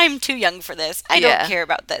me. I'm too young for this. I don't Yeah. care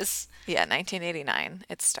about this. Yeah, 1989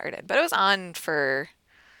 it started, but it was on for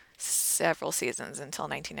several seasons until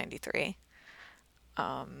 1993.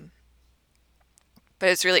 Um, but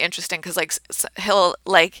it's really interesting because like he'll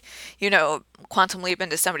like quantum leap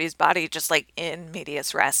into somebody's body just like in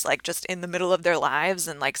medias res, like just in the middle of their lives,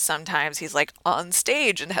 and like sometimes he's like on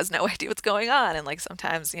stage and has no idea what's going on, and like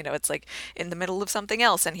sometimes it's like in the middle of something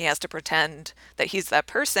else and he has to pretend that he's that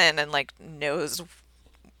person and like knows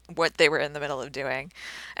what they were in the middle of doing.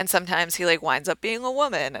 And sometimes he like winds up being a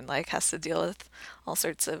woman and like has to deal with all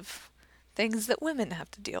sorts of things that women have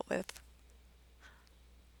to deal with.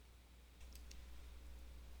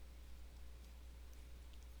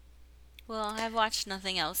 Well, I've watched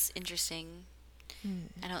nothing else interesting, Hmm.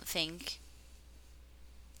 I don't think,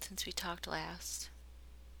 since we talked last.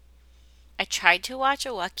 I tried to watch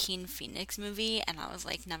a Joaquin Phoenix movie and I was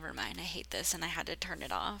like, never mind, I hate this, and I had to turn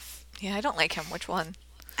it off. Yeah, I don't like him. Which one?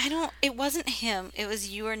 It wasn't him. It was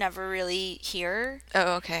You Were Never Really Here.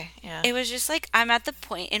 Oh, okay. Yeah. It was just like, I'm at the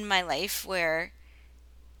point in my life where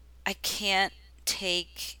I can't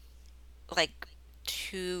take like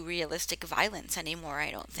too realistic violence anymore, I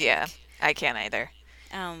don't Yeah, think. I can't either.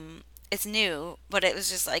 It's new, but it was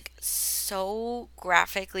just like so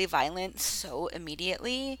graphically violent so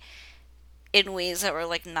immediately in ways that were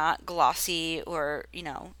like not glossy or,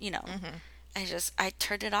 Hmm. I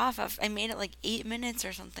turned it off. I made it like 8 minutes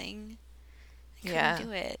or something. I couldn't Yeah.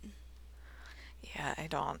 do it. Yeah, I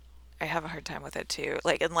don't. I have a hard time with it too.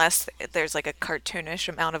 Like unless there's like a cartoonish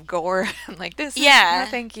amount of gore, I'm like, this is no, Yeah.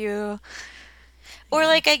 thank you. Or Yeah.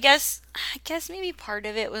 like I guess maybe part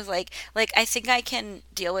of it was like I think I can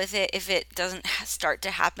deal with it if it doesn't start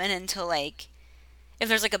to happen until like if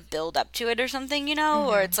there's like a build up to it or something,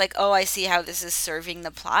 or Hmm. it's like, oh, I see how this is serving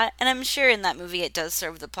the plot. And I'm sure in that movie it does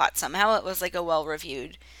serve the plot somehow. It was like a well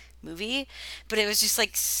reviewed movie, but it was just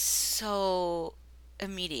like so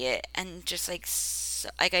immediate and just like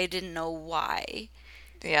like I didn't know why.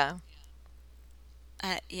 Yeah.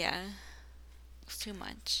 Yeah, it was too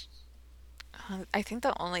much. I think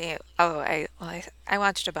the only oh I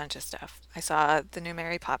watched a bunch of stuff. I saw the new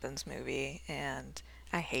Mary Poppins movie and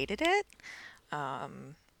I hated it.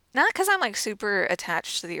 Not because I'm like super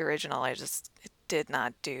attached to the original. I just it did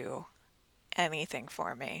not do anything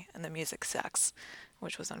for me, and the music sucks,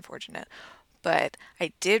 which was unfortunate. But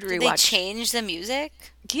I did Did they rewatch. change the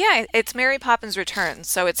music? Yeah, it's Mary Poppins Returns,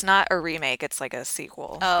 so it's not a remake. It's like a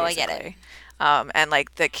sequel, Oh, I get it. basically. And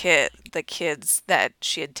like the kids that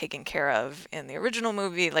she had taken care of in the original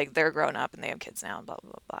movie, like they're grown up and they have kids now, and blah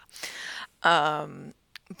blah blah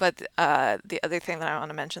But the other thing that I want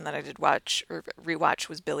to mention that I did watch or rewatch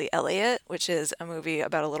was Billy Elliot, which is a movie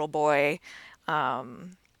about a little boy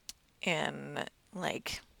in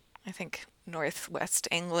like I think northwest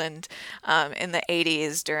England in the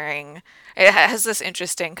 80s during it has this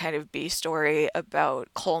interesting kind of B story about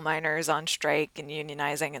coal miners on strike and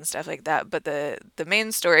unionizing and stuff like that. But the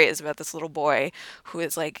main story is about this little boy who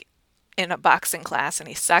is like in a boxing class and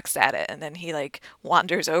he sucks at it and then he like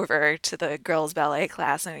wanders over to the girls ballet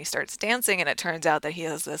class and he starts dancing and it turns out that he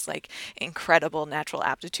has this like incredible natural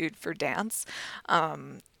aptitude for dance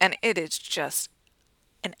and it is just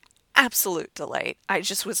an absolute delight. I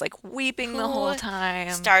just was like weeping the whole Who time.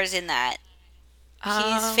 stars in that?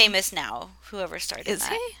 He's Um, famous now. Whoever starred in is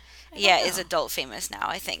he? that. I don't Yeah, is know. adult famous now,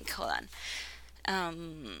 I think. Hold on.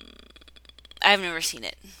 Um, I've never seen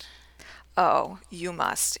it. Oh, you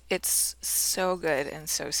must. It's so good and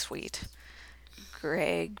so sweet.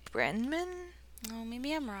 Greg Brenman? Oh,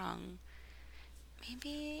 maybe I'm wrong.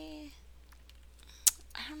 Maybe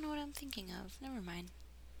I don't know what I'm thinking of. Never mind.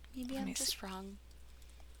 Maybe Let me I'm see. just wrong.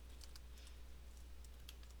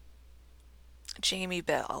 Jamie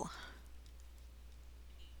Bell.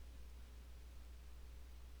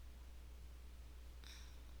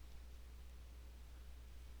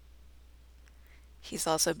 He's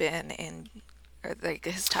also been in or like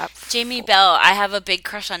his top Jamie four. Bell. I have a big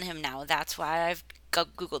crush on him now. That's why I've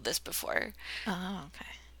googled this before. Oh,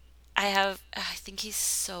 okay. I think he's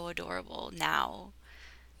so adorable now.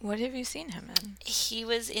 What have you seen him in? He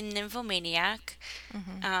was in Nymphomaniac.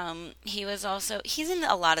 Hmm. He's in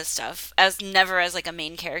a lot of stuff as never as like a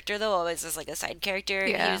main character though, always as like a side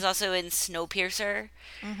character. He Yeah. was also in Snowpiercer.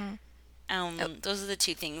 Hmm. Oh, Those are the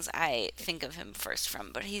two things I think of him first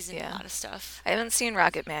from, but he's in a yeah. lot of stuff. I haven't seen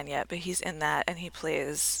Rocket Man yet, but he's in that and he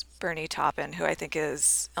plays Bernie Taupin, who I think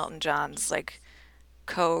is Elton John's like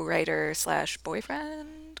co-writer slash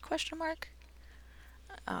boyfriend question mark.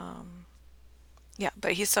 Yeah,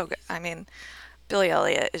 but he's so good. I mean, Billy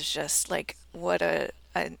Elliot is just like what a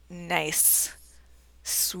nice,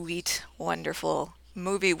 sweet, wonderful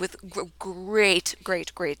movie with great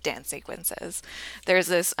dance sequences. There's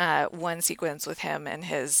this one sequence with him and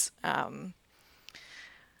his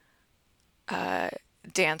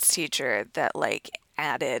dance teacher that like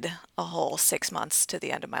added a whole 6 months to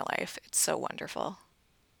the end of my life. It's so wonderful.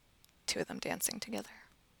 Two of them dancing together.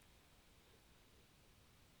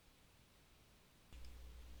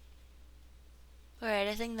 All right,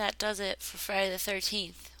 I think that does it for Friday the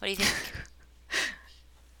 13th. What do you think?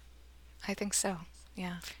 I think so.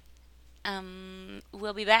 Yeah.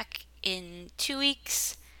 We'll be back in 2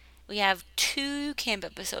 weeks. We have two camp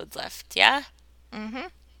episodes left, yeah? Mm-hmm.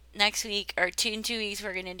 Next week, or in 2 weeks,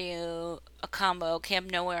 we're gonna do a combo Camp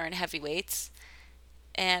Nowhere and Heavyweights.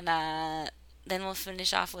 And then we'll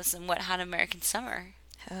finish off with some Wet Hot American Summer.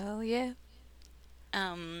 Hell yeah.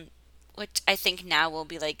 Um, which I think now will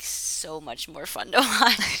be like so much more fun to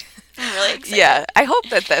watch. I'm really excited. Yeah, I hope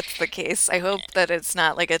that that's the case. I hope that it's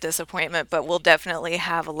not like a disappointment, but we'll definitely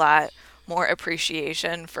have a lot more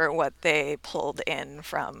appreciation for what they pulled in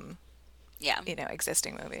from, Yeah.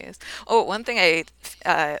 existing movies. Oh, one thing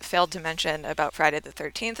I failed to mention about Friday the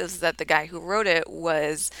 13th is that the guy who wrote it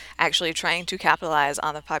was actually trying to capitalize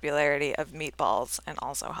on the popularity of Meatballs and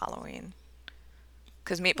also Halloween,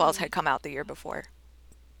 because Meatballs Hmm. had come out the year before.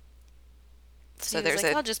 So So he was there's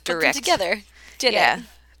like, a I'll just put them direct, together. Did it. yeah,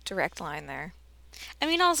 direct line there. I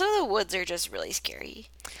mean, also, the woods are just really scary.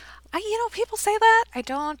 People say that. I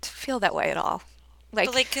don't feel that way at all.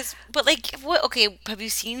 But, Like, like, what? Okay, have you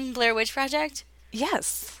seen Blair Witch Project?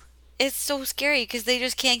 yes. It's so scary because they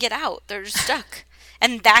just can't get out. They're just stuck.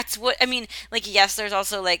 And that's what I mean. Like, yes, there's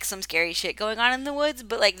also like some scary shit going on in the woods,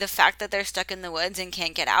 but like the fact that they're stuck in the woods and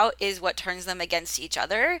can't get out is what turns them against each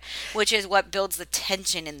other, which is what builds the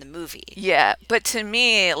tension in the movie. Yeah, but to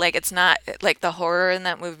me, like it's not like the horror in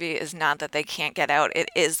that movie is not that they can't get out. It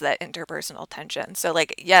is that interpersonal tension. So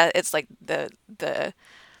like yeah, it's like the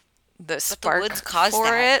But the spark woods cause for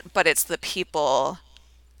that. it, but it's the people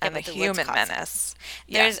Yeah, and the but the woods human cause that. menace.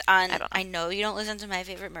 Yeah, There's I on. don't know. I know you don't listen to My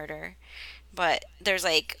Favorite Murder, but there's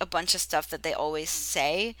like a bunch of stuff that they always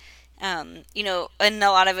say. And a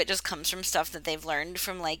lot of it just comes from stuff that they've learned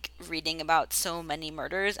from like reading about so many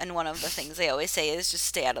murders. And one of the things they always say is just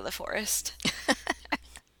stay out of the forest.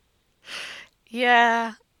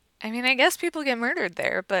 Yeah. I mean, I guess people get murdered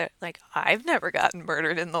there, but like I've never gotten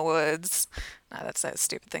murdered in the woods. No, that's a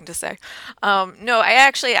stupid thing to say. No, I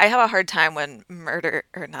have a hard time when murder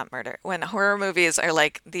or not murder when horror movies are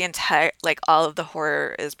like the entire like all of the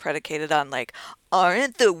horror is predicated on like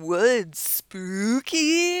aren't the woods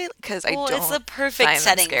spooky? Because I Well, it's the don't perfect find them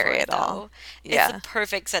setting for scary it, at all. though. It's the Yeah,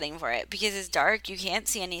 perfect setting for it because it's dark, you can't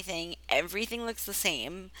see anything, everything looks the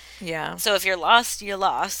same. yeah. So if you're lost, you're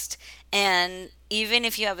lost. And even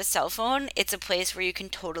if you have a cell phone, it's a place where you can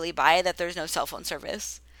totally buy that there's no cell phone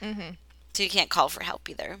service. Hmm. So you can't call for help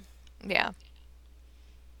either. Yeah.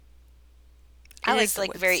 I It like is the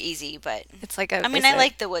like very woods. easy, but It's like I mean, it's I a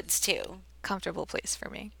like the woods too. comfortable place for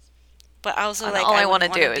me. But also And like all I I want to wouldn't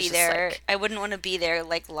want to do is be just there. like, I wouldn't want to be there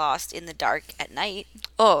like lost in the dark at night.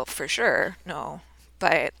 oh, for sure, no.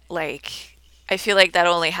 But like, I feel like that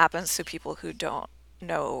only happens to people who don't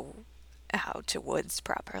know how to woods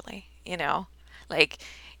properly, you know? Like,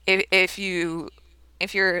 if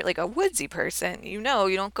if you're like a woodsy person, you know,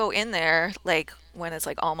 you don't go in there like when it's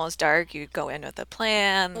like almost dark. You go in with a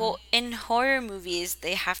plan. Well, in horror movies,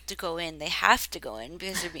 they have to go in. They have to go in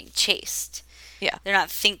because they're being chased. Yeah, They're not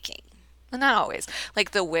thinking. well, not always.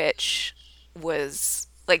 Like The Witch was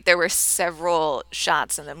like there were several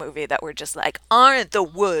shots in the movie that were just like, aren't the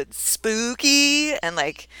woods spooky? And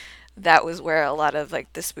like that was where a lot of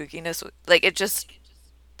like the spookiness, like it just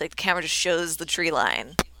like the camera just shows the tree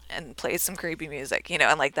line and plays some creepy music, you know,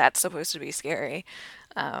 and like that's supposed to be scary.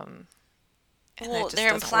 Um, and that Well, just they're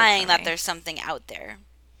doesn't work implying for that me. there's something out there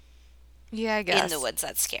Yeah, I in the guess. woods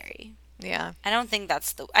that's scary. Yeah. I don't think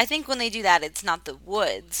that's the. I think when they do that, it's not the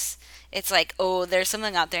woods. It's like, oh, there's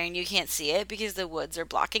something out there and you can't see it because the woods are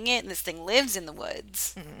blocking it and this thing lives in the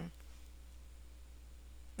woods. Hmm.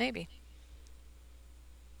 Maybe.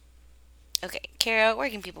 Okay, Kara, where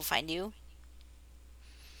can people find you?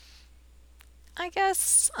 I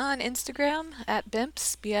guess on Instagram at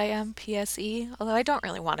Bimps, Bimpse, although I don't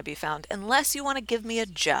really want to be found unless you want to give me a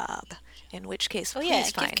job, in which case, Oh, yeah,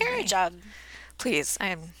 please give find Kara a me. job. Please,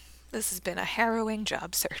 this has been a harrowing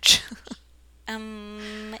job search.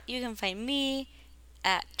 You can find me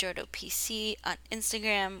at JordoPC on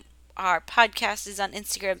Instagram. Our podcast is on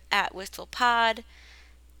Instagram at WistfulPod.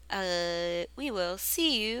 We will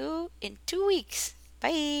see you in 2 weeks.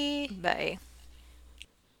 Bye. Bye.